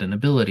paladin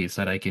abilities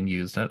that I can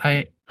use that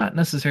I not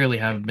necessarily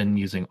have been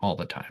using all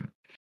the time.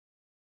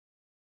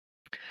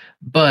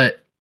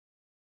 But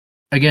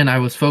again, I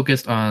was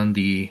focused on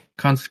the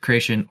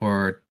consecration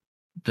or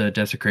the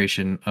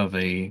desecration of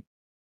a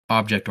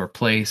object or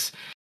place,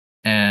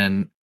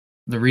 and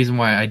the reason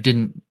why I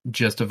didn't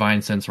just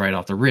divine sense right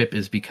off the rip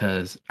is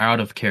because out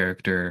of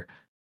character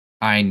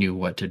I knew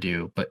what to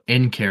do, but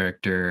in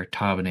character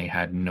Tabane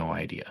had no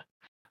idea,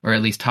 or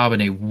at least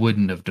Tabane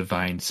wouldn't have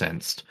divine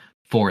sensed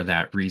for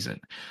that reason.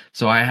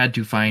 So I had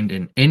to find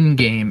an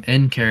in-game,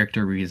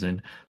 in-character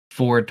reason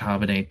for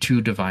Tabane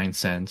to divine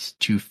sense,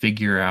 to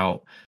figure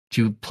out,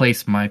 to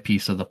place my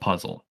piece of the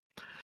puzzle.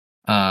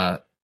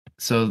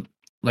 So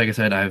like I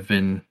said, I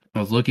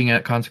was looking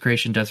at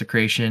consecration,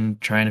 desecration,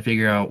 trying to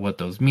figure out what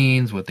those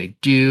means, what they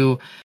do.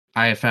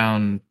 I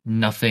found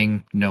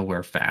nothing,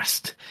 nowhere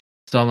fast.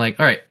 So I'm like,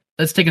 all right,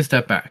 let's take a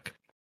step back.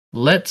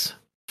 Let's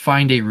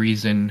find a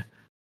reason.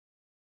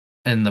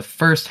 In the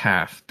first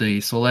half,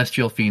 the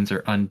celestial fiends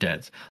are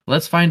undeads.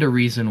 Let's find a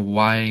reason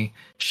why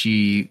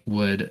she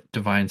would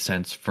divine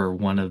sense for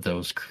one of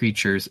those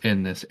creatures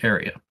in this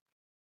area.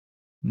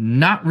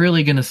 Not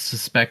really going to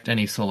suspect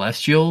any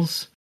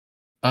celestials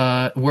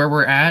where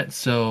we're at,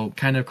 so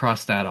kind of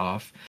cross that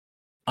off.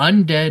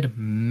 Undead,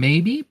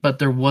 maybe, but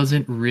there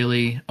wasn't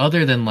really,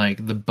 other than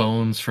like the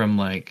bones from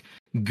like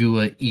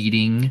Gua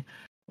eating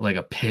like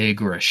a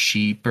pig or a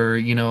sheep, or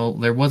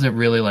there wasn't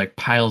really like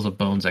piles of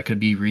bones that could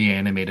be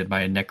reanimated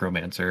by a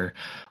necromancer,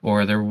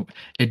 or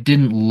it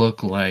didn't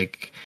look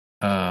like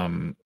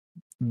the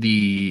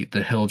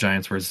hill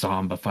giants were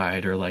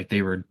zombified or like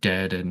they were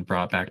dead and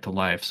brought back to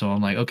life. So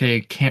I'm like, okay,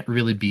 it can't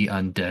really be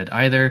undead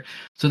either.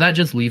 So that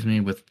just leaves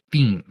me with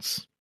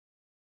fiends.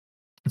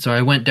 So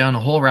I went down a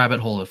whole rabbit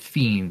hole of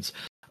fiends,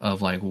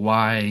 of like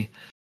why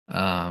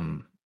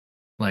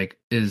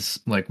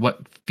what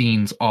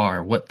fiends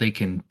are, what they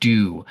can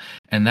do,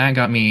 and that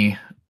got me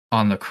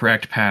on the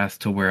correct path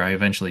to where I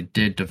eventually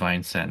did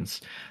divine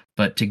sense.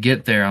 But to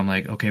get there, I'm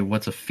like, okay,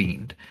 what's a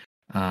fiend?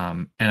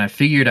 And I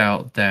figured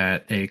out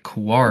that a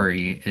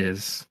Kuwari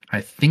is, I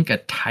think, a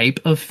type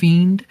of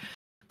fiend.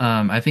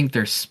 I think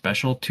they're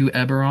special to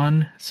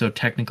Eberron, so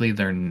technically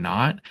they're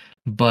not.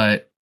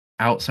 But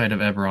outside of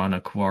Eberron,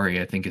 a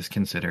Kuwari, I think, is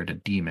considered a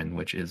demon,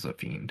 which is a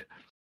fiend.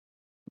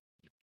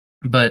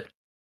 But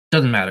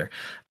doesn't matter.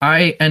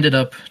 I ended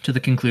up to the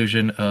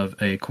conclusion of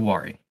a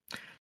Kuwari.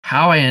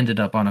 How I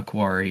ended up on a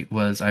Kuwari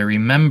was I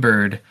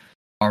remembered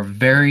our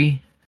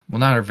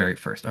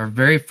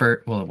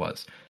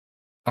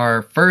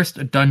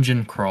first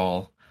dungeon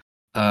crawl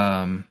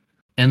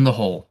in the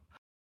hole,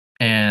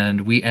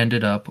 and we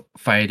ended up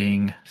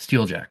fighting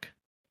Steeljack.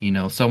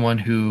 Someone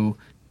who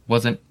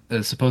wasn't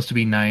supposed to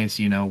be nice,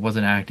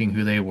 wasn't acting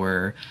who they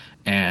were,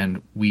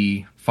 and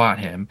we fought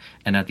him.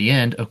 And at the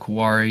end, a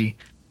Kuwari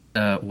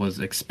was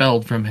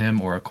expelled from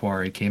him, or a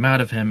Kuwari came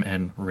out of him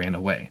and ran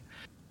away.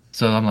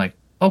 So I'm like,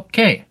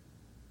 okay,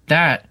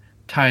 that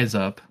ties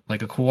up,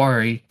 like a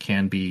Kuwari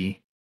can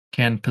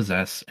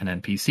possess an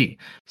NPC.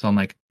 So I'm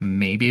like,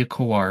 maybe a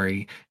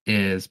Kuwari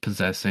is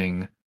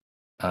possessing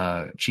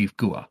Chief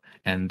Gua,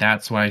 and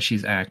that's why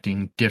she's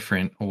acting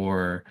different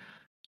or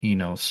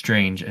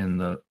strange in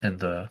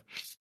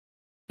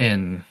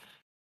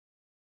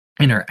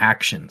her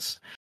actions.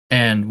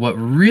 And what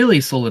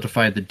really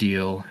solidified the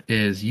deal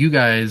is you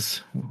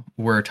guys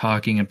were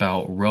talking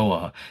about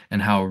Roa,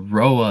 and how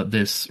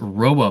this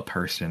Roa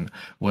person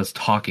was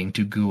talking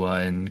to Gua,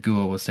 and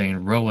Gua was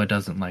saying Roa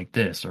doesn't like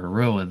this, or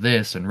Roa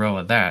this, and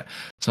Roa that.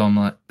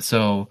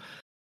 So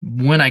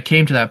when I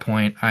came to that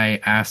point,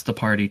 I asked the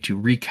party to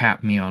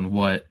recap me on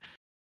what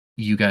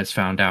you guys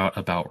found out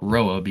about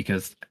Roa,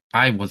 because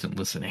I wasn't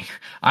listening.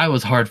 I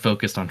was hard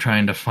focused on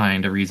trying to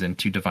find a reason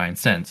to divine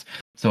sense.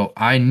 So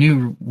I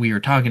knew we were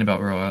talking about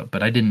Roa,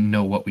 but I didn't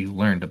know what we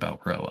learned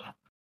about Roa.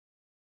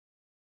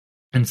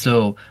 And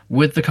so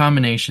with the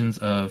combinations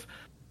of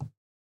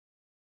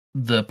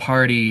the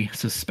party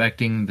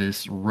suspecting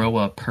this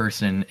Roa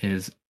person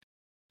is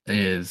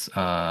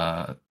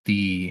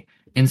the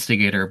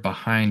instigator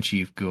behind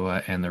Chief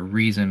Gua, and the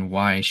reason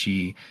why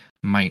she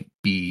might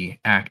be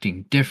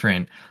acting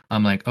different,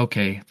 I'm like,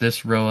 okay,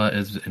 this Roa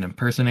is an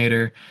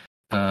impersonator.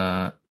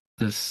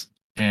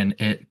 And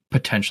it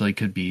potentially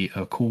could be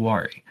a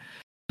Kuwari.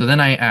 So then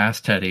I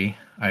asked Teddy,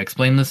 I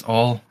explained this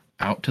all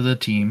out to the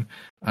team,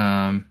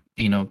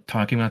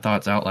 talking my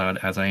thoughts out loud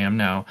as I am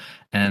now.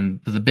 And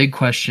the big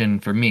question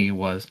for me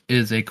was,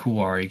 is a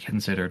Kuwari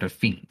considered a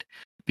fiend?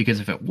 Because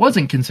if it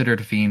wasn't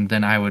considered a fiend,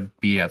 then I would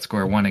be at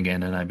square one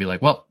again, and I'd be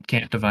like, well,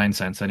 can't divine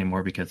sense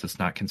anymore because it's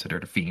not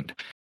considered a fiend.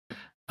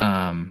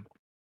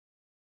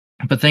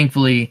 But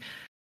thankfully,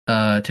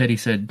 Teddy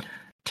said,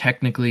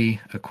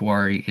 technically a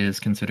Kuwari is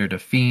considered a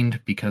fiend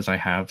because I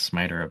have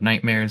Smiter of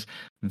Nightmares,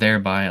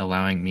 thereby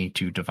allowing me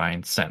to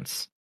divine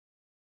sense.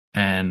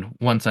 And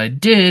once I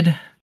did,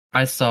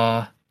 I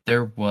saw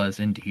there was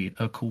indeed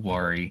a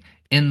Kuwari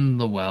in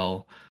the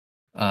well,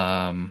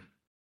 from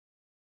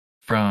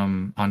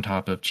on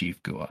top of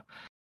Chief Gua.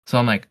 So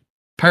I'm like,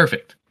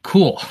 perfect,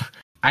 cool.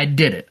 I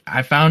did it.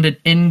 I found it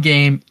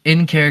in-game,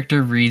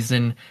 in-character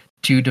reason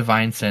to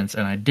divine sense,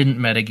 and I didn't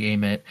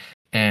metagame it,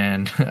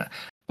 and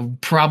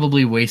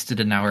probably wasted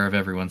an hour of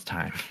everyone's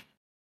time.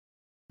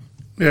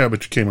 Yeah,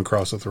 but you came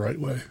across it the right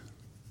way.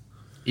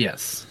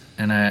 Yes,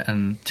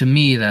 and to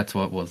me, that's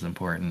what was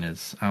important.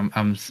 Is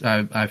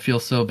I feel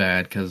so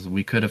bad because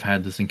we could have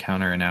had this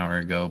encounter an hour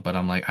ago, but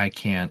I'm like, I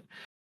can't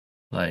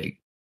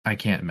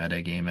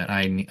metagame it.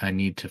 I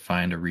need to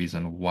find a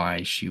reason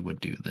why she would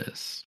do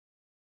this.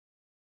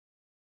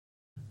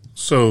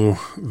 So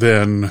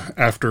then,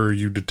 after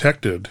you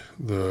detected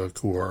the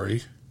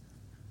Kuwari,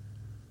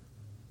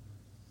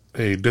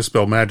 a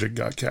Dispel Magic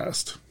got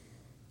cast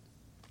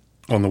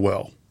on the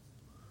well.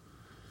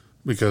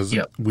 Because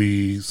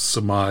we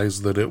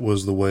surmised that it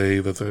was the way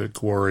that the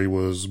Kuwari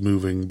was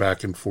moving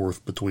back and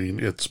forth between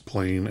its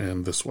plane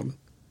and this one.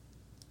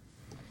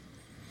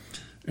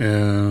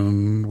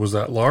 And was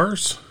that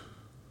Lars?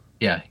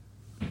 Yeah.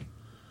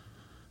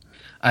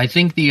 I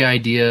think the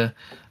idea,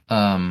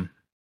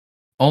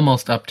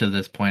 almost up to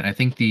this point, I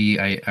think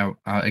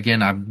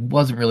again, I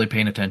wasn't really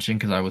paying attention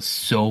because I was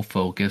so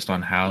focused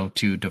on how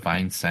to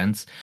divine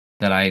sense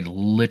that I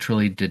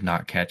literally did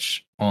not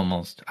catch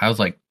I was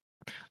like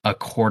a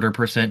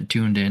 0.25%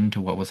 tuned in to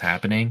what was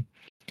happening.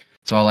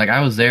 So like I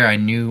was there,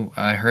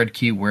 I heard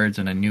keywords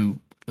and I knew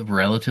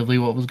relatively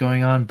what was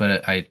going on,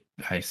 but I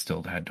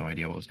still had no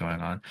idea what was going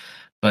on.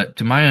 But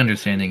to my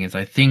understanding is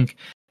I think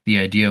the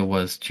idea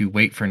was to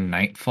wait for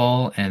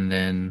nightfall and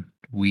then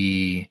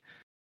we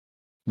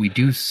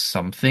do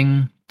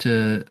something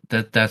to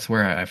that's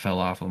where I fell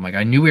off. I'm like,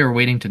 I knew we were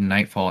waiting to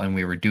nightfall and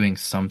we were doing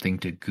something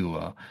to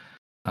Gua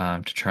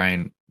to try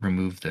and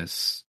remove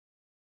this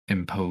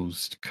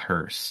imposed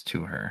curse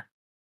to her.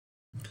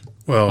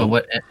 Well,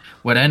 but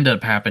what ended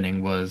up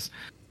happening was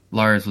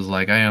Lars was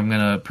like, I'm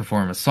gonna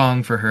perform a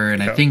song for her,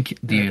 and I think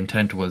the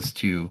intent was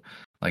to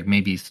like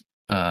maybe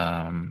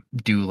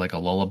do like a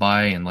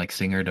lullaby and like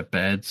sing her to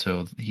bed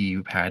so he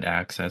had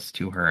access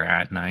to her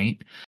at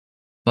night.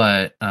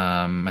 But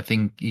I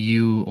think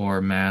you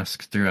or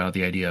Mask threw out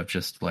the idea of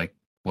just like,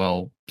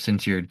 well,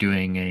 since you're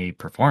doing a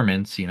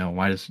performance,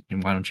 why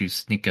don't you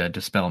sneak a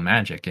dispel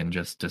magic and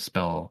just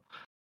dispel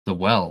the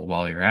well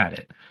while you're at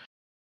it?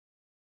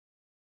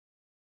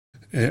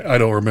 I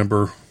don't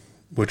remember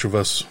which of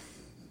us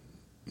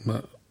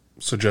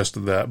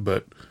suggested that,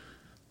 but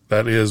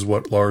that is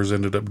what Lars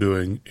ended up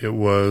doing. It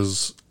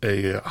was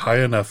a high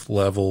enough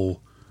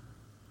level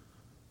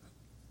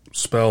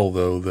spell,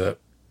 though, that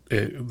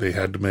they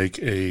had to make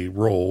a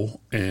roll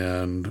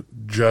and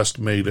just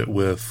made it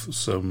with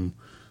some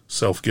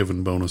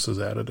self-given bonuses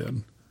added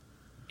in.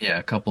 Yeah,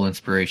 a couple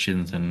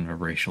inspirations and a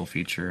racial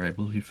feature, I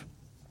believe.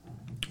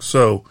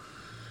 So,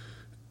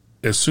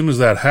 as soon as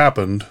that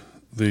happened,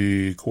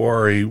 the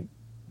Kuwari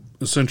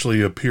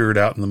essentially appeared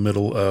out in the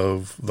middle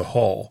of the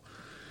hall.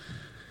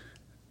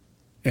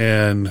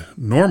 And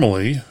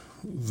normally,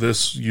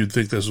 you'd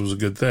think this was a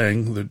good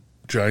thing. The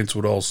giants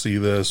would all see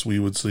this, we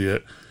would see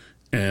it,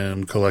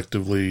 and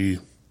collectively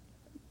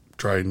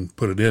try and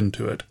put it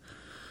into it.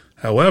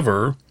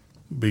 However,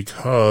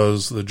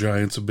 because the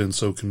giants have been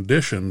so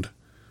conditioned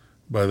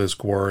by this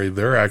Kuwari,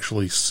 they're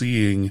actually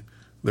seeing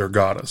their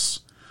goddess.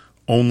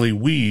 Only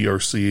we are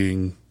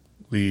seeing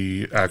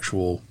the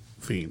actual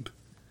fiend.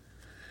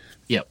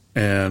 Yep.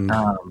 And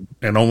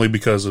only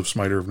because of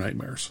Smiter of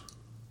Nightmares.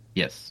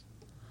 Yes.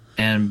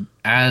 And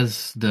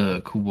as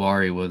the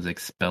Kuwari was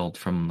expelled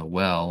from the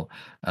well,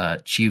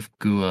 Chief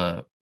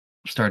Gua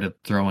started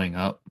throwing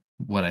up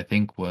what I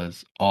think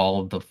was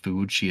all the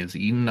food she has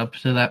eaten up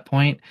to that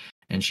point,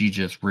 and she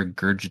just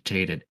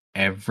regurgitated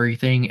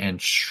everything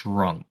and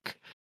shrunk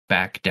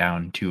back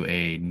down to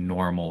a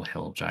normal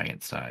hill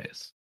giant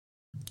size.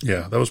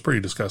 Yeah, that was pretty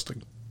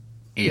disgusting.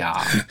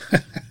 Yeah.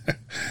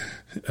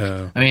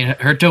 I mean,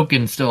 her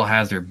token still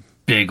has her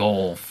big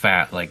old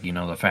fat, like,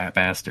 the fat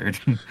bastard.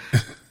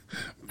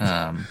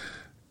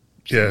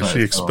 Yeah,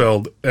 she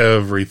expelled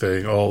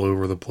everything all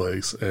over the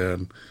place,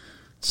 and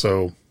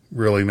so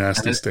really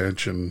nasty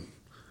stench. And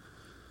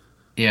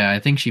yeah, I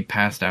think she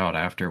passed out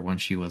after when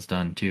she was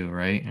done too,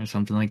 right, or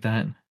something like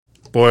that.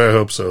 Boy, I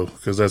hope so,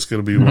 because that's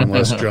going to be one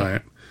less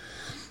giant.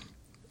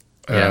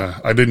 Yeah.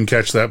 I didn't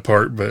catch that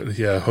part, but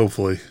yeah,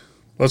 hopefully.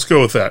 Let's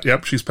go with that.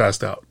 Yep, she's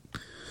passed out.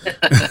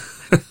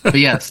 But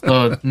yeah,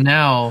 so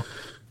now,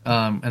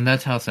 and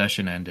that's how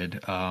session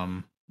ended.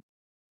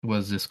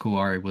 Was this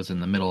Kuwari was in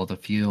the middle of the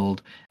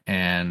field,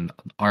 and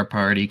our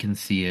party can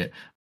see it,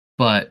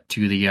 but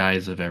to the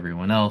eyes of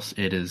everyone else,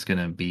 it is going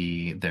to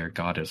be their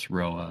goddess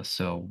Roa.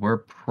 So we're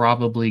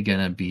probably going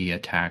to be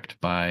attacked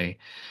by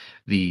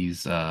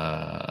these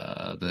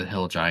the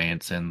hill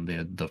giants and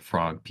the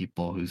frog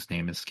people whose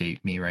name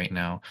escaped me right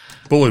now.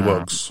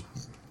 Bullywugs.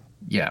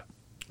 Yeah.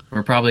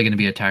 we're probably going to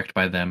be attacked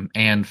by them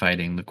and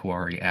fighting the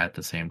quarry at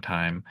the same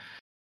time.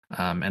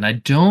 And I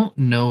don't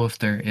know if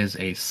there is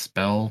a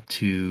spell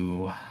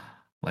to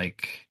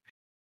like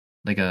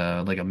like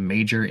a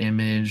major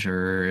image,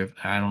 or if,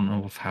 I don't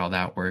know if how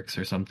that works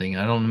or something.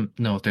 I don't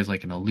know if there's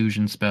like an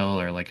illusion spell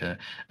or like a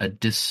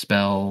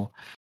dispel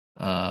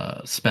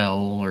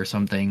spell or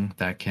something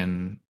that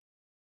can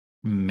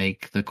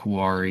make the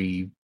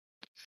quarry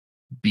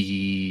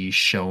be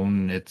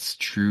shown its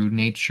true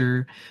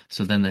nature,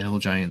 so then the hill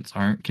giants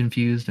aren't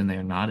confused and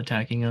they're not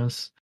attacking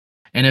us.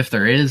 And if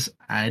there is,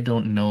 I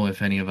don't know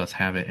if any of us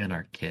have it in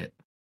our kit.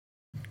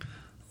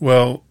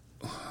 Well,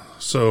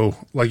 so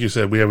like you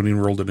said, we haven't even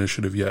rolled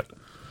initiative yet.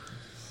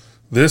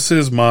 This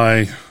is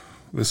my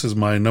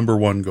number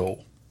one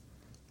goal.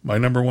 My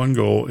number one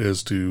goal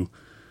is to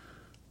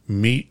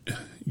meet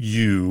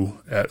you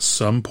at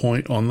some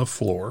point on the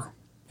floor,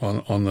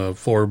 on the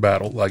floor of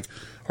battle, like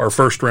our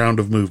first round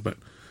of movement,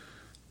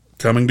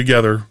 coming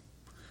together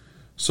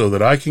so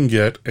that I can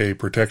get a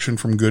protection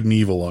from good and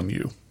evil on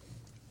you.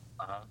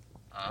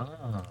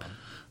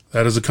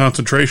 That is a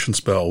concentration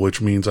spell,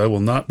 which means I will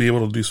not be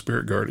able to do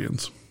Spirit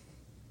Guardians.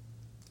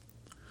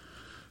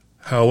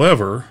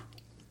 However,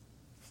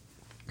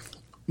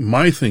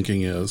 my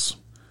thinking is,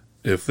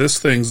 if this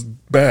thing's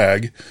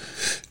bag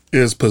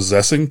is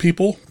possessing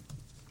people,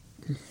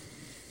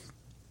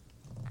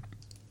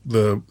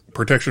 the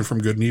protection from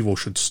good and evil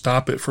should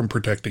stop it from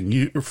protecting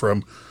you,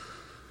 from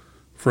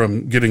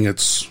getting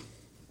its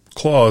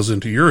claws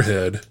into your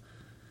head,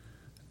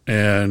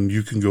 and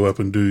you can go up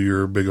and do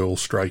your big old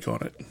strike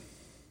on it.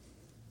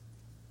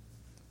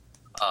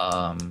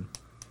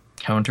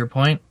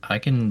 Counterpoint, I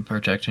can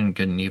protect good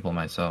and evil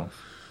myself.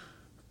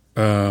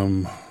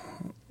 Okay,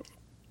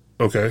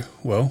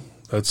 well,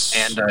 that's...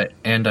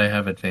 And I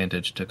have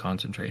advantage to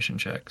concentration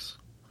checks.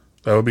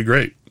 That would be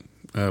great,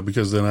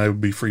 because then I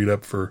would be freed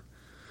up for...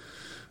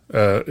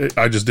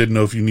 I just didn't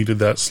know if you needed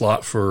that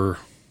slot for,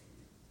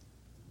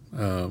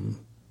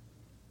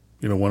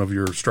 one of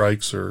your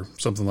strikes or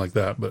something like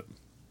that, but...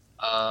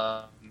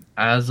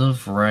 As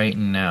of right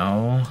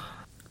now,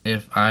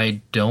 if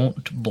I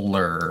don't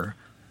blur,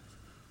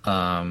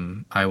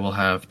 I will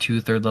have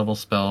 2 third-level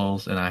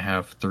spells, and I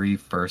have 3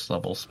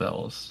 first-level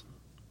spells.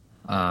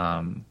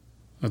 I'll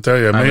tell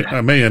you,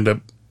 I may end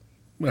up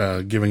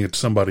giving it to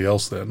somebody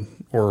else then,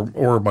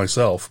 or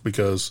myself,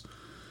 because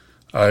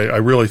I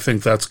really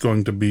think that's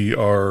going to be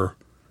our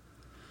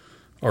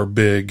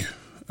big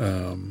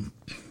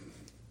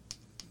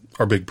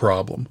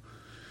problem.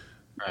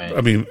 Right.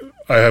 I mean,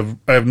 I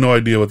have no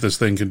idea what this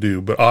thing can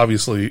do, but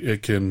obviously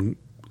it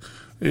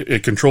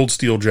controlled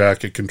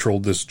Steeljack, it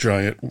controlled this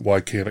giant. Why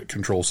can't it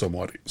control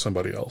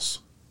somebody else?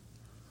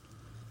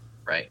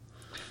 Right.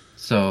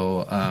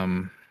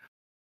 So,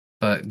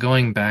 but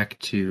going back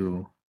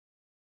to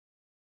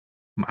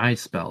my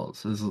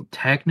spells, is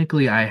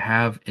technically I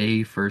have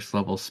a first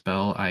level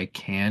spell I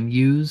can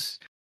use,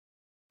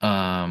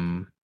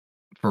 for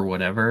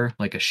whatever,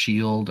 like a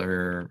shield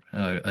or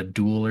a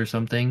duel or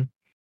something.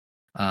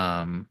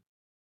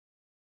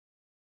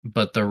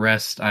 But the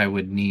rest I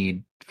would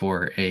need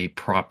for a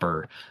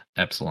proper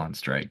Epsilon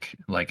strike.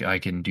 Like I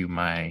can do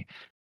my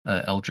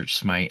Eldritch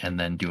Smite and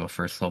then do a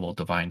first level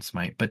Divine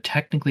Smite. But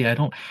technically I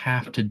don't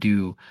have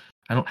to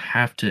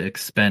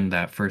expend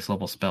that first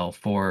level spell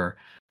for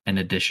an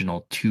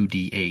additional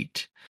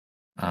 2d8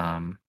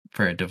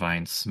 for a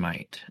Divine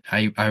Smite.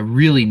 I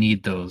really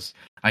need those.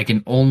 I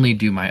can only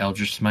do my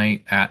Eldritch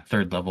Smite at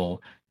 3rd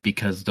level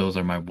because those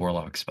are my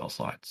Warlock spell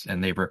slots,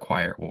 and they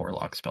require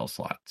Warlock spell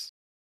slots.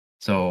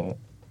 So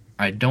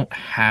I don't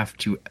have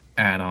to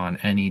add on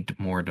any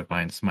more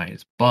Divine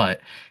Smites,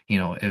 but,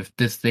 if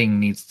this thing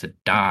needs to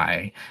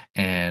die,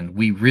 and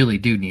we really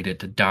do need it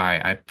to die,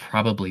 I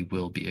probably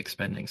will be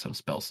expending some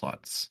spell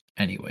slots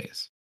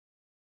anyways.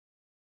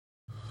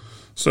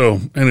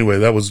 So, anyway,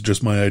 that was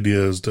just my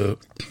idea, is to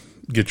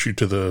get you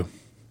to the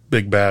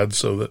big bad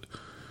so that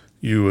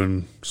you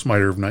and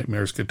Smiter of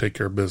Nightmares could take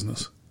care of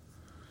business.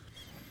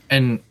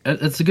 And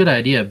it's a good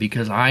idea,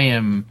 because I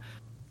am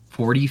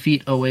 40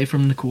 feet away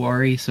from the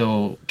quarry,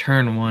 so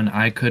turn 1,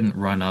 I couldn't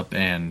run up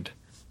and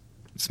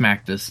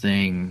smack this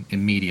thing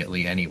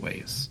immediately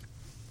anyways.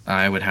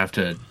 I would have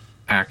to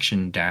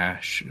action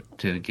dash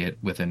to get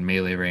within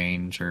melee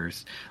range,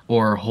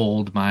 or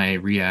hold my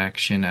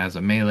reaction as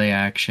a melee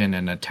action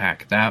and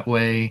attack that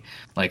way,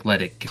 like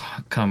let it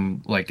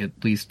come like at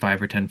least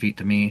 5 or 10 feet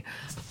to me.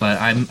 But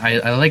I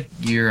like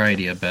your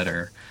idea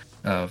better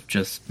of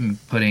just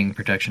putting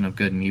protection of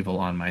good and evil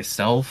on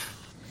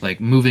myself, like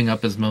moving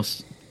up as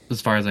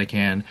far as I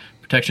can,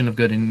 protection of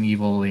good and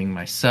eviling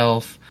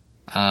myself.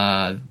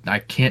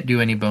 I can't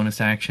do any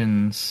bonus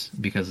actions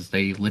because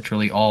they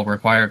literally all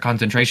require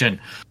concentration.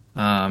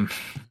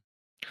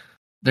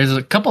 There's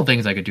a couple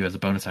things I could do as a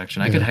bonus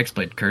action. I could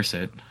Hexblade Curse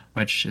it,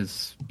 which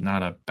is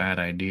not a bad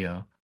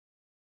idea.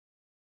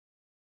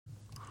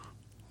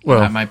 Well,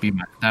 that might be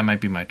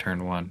my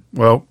turn 1.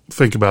 Well,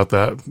 think about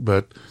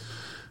that,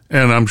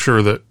 and I'm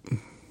sure that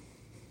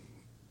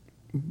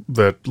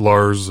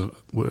Lars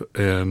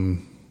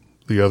and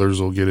the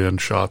others will get in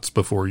shots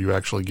before you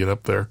actually get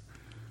up there.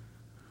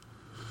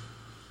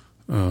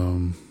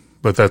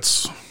 But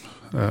that's,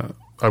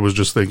 I was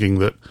just thinking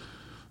that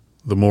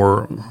the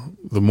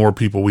more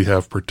people we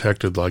have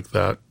protected like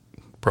that,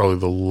 probably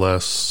the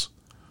less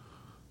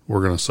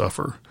we're going to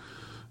suffer.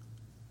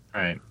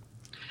 Right.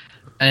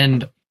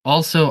 And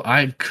also,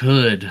 I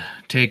could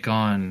take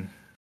on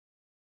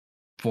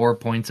 4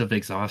 points of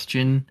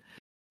exhaustion,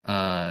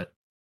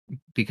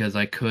 because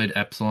I could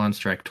Epsilon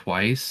strike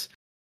twice.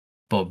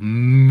 But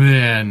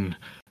man,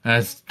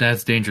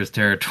 that's dangerous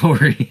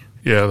territory.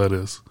 Yeah, that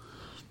is.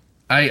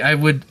 I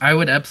would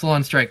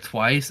Epsilon strike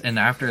twice, and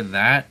after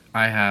that,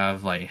 I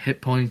have like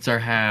hit points are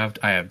halved.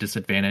 I have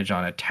disadvantage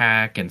on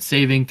attack and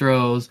saving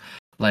throws.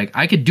 Like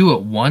I could do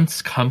it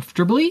once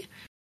comfortably,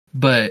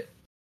 but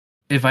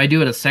if I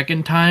do it a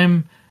second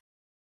time,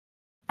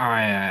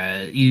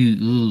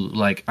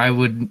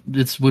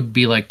 this would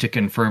be like to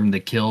confirm the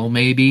kill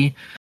maybe,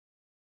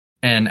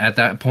 and at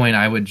that point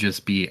I would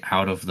just be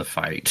out of the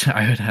fight.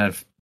 I would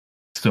have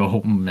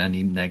so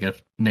many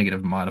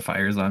negative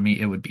modifiers on me.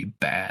 It would be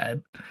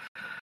bad.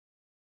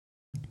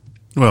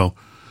 Well,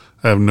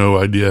 I have no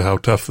idea how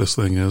tough this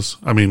thing is.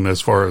 I mean, as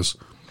far as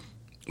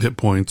hit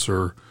points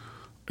or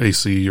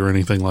AC or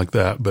anything like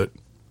that, but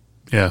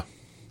yeah,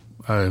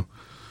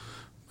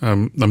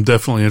 I'm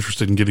definitely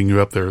interested in getting you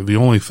up there. The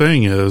only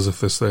thing is,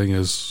 if this thing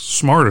is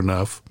smart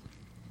enough,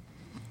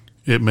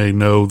 it may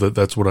know that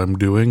that's what I'm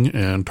doing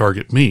and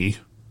target me.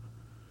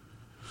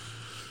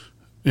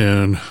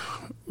 And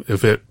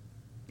if it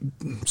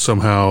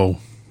somehow,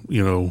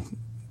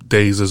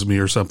 dazes me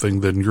or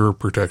something, then your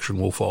protection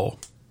will fall.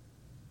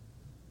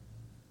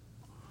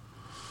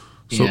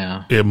 So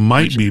yeah, it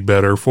might be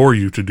better for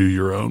you to do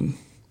your own.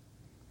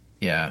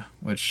 Yeah,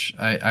 which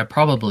I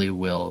probably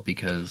will,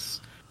 because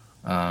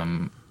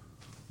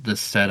the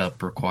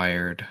setup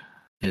required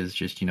is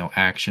just,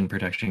 action,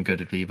 protection,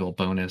 good of evil,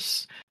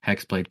 bonus,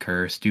 hexblade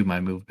curse, do my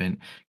movement.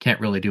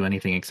 Can't really do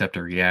anything except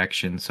a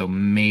reaction. So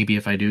maybe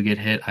if I do get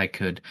hit, I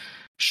could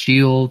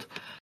shield.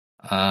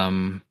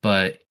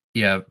 But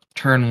yeah,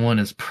 turn 1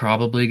 is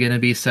probably going to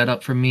be set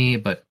up for me,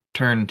 but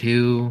turn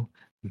 2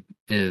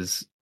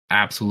 is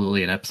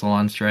absolutely an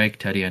Epsilon strike.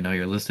 Teddy, I know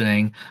you're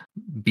listening.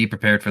 Be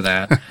prepared for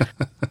that.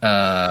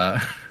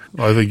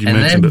 Well, I think you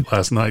mentioned it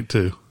last night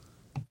too.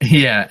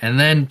 Yeah, and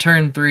then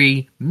turn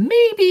 3,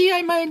 maybe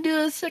I might do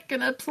a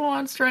second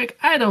Epsilon strike.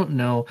 I don't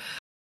know.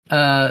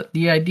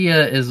 The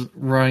idea is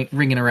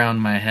ringing around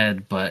my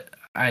head, but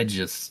I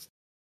just...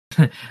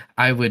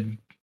 I would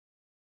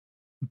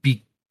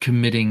be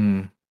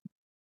committing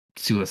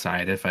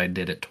suicide if I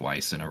did it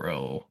twice in a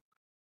row.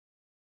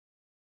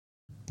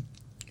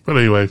 But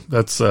anyway,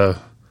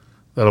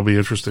 that'll be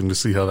interesting to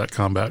see how that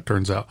combat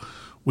turns out.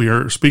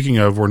 We're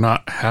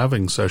not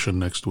having session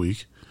next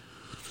week.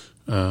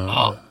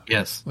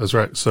 Yes. That's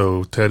right.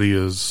 So Teddy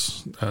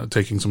is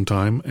taking some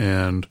time,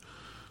 and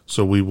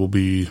so we will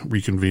be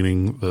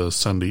reconvening the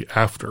Sunday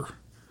after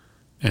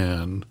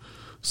and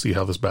see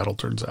how this battle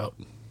turns out.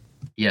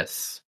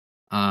 Yes.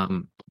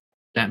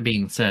 That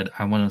being said,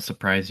 I want to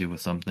surprise you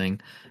with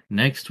something.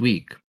 Next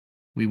week,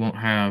 we won't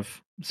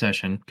have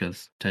session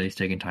because Teddy's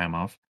taking time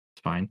off.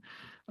 It's fine.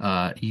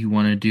 You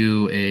want to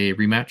do a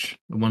rematch,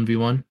 a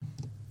 1v1?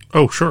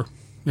 Oh, sure.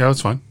 Yeah, that's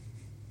fine.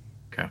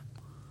 Okay.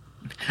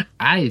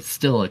 I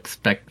still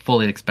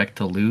fully expect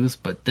to lose,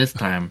 but this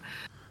time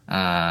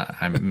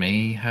I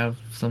may have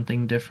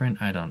something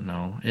different. I don't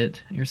know.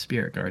 Your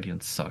spirit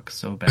guardians suck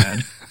so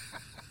bad.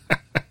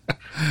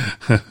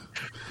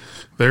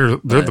 They're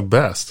the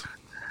best.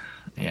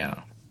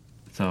 Yeah.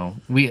 So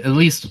we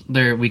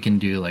can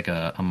do like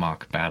a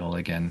mock battle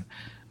again,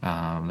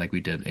 like we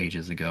did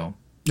ages ago.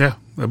 Yeah,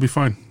 that'd be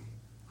fine.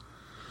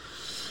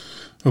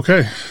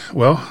 Okay.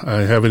 Well,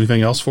 I have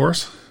anything else for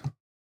us?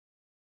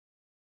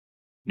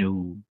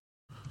 No.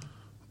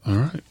 All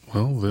right.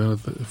 Well, then,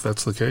 if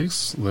that's the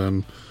case,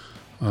 then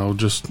I'll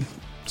just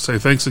say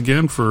thanks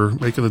again for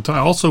making the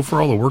time. Also,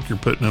 for all the work you're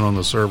putting in on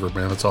the server,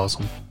 man. It's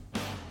awesome.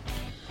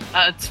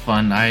 It's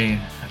fun.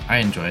 I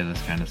enjoy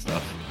this kind of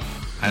stuff.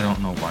 I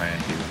don't know why I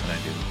do what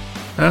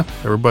I do.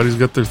 Everybody's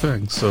got their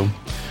thing. So,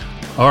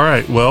 all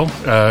right. Well,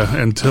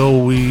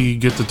 until we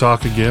get to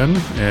talk again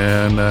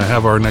and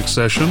have our next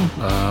session,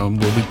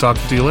 we'll be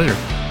talking to you later.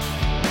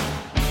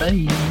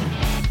 Bye.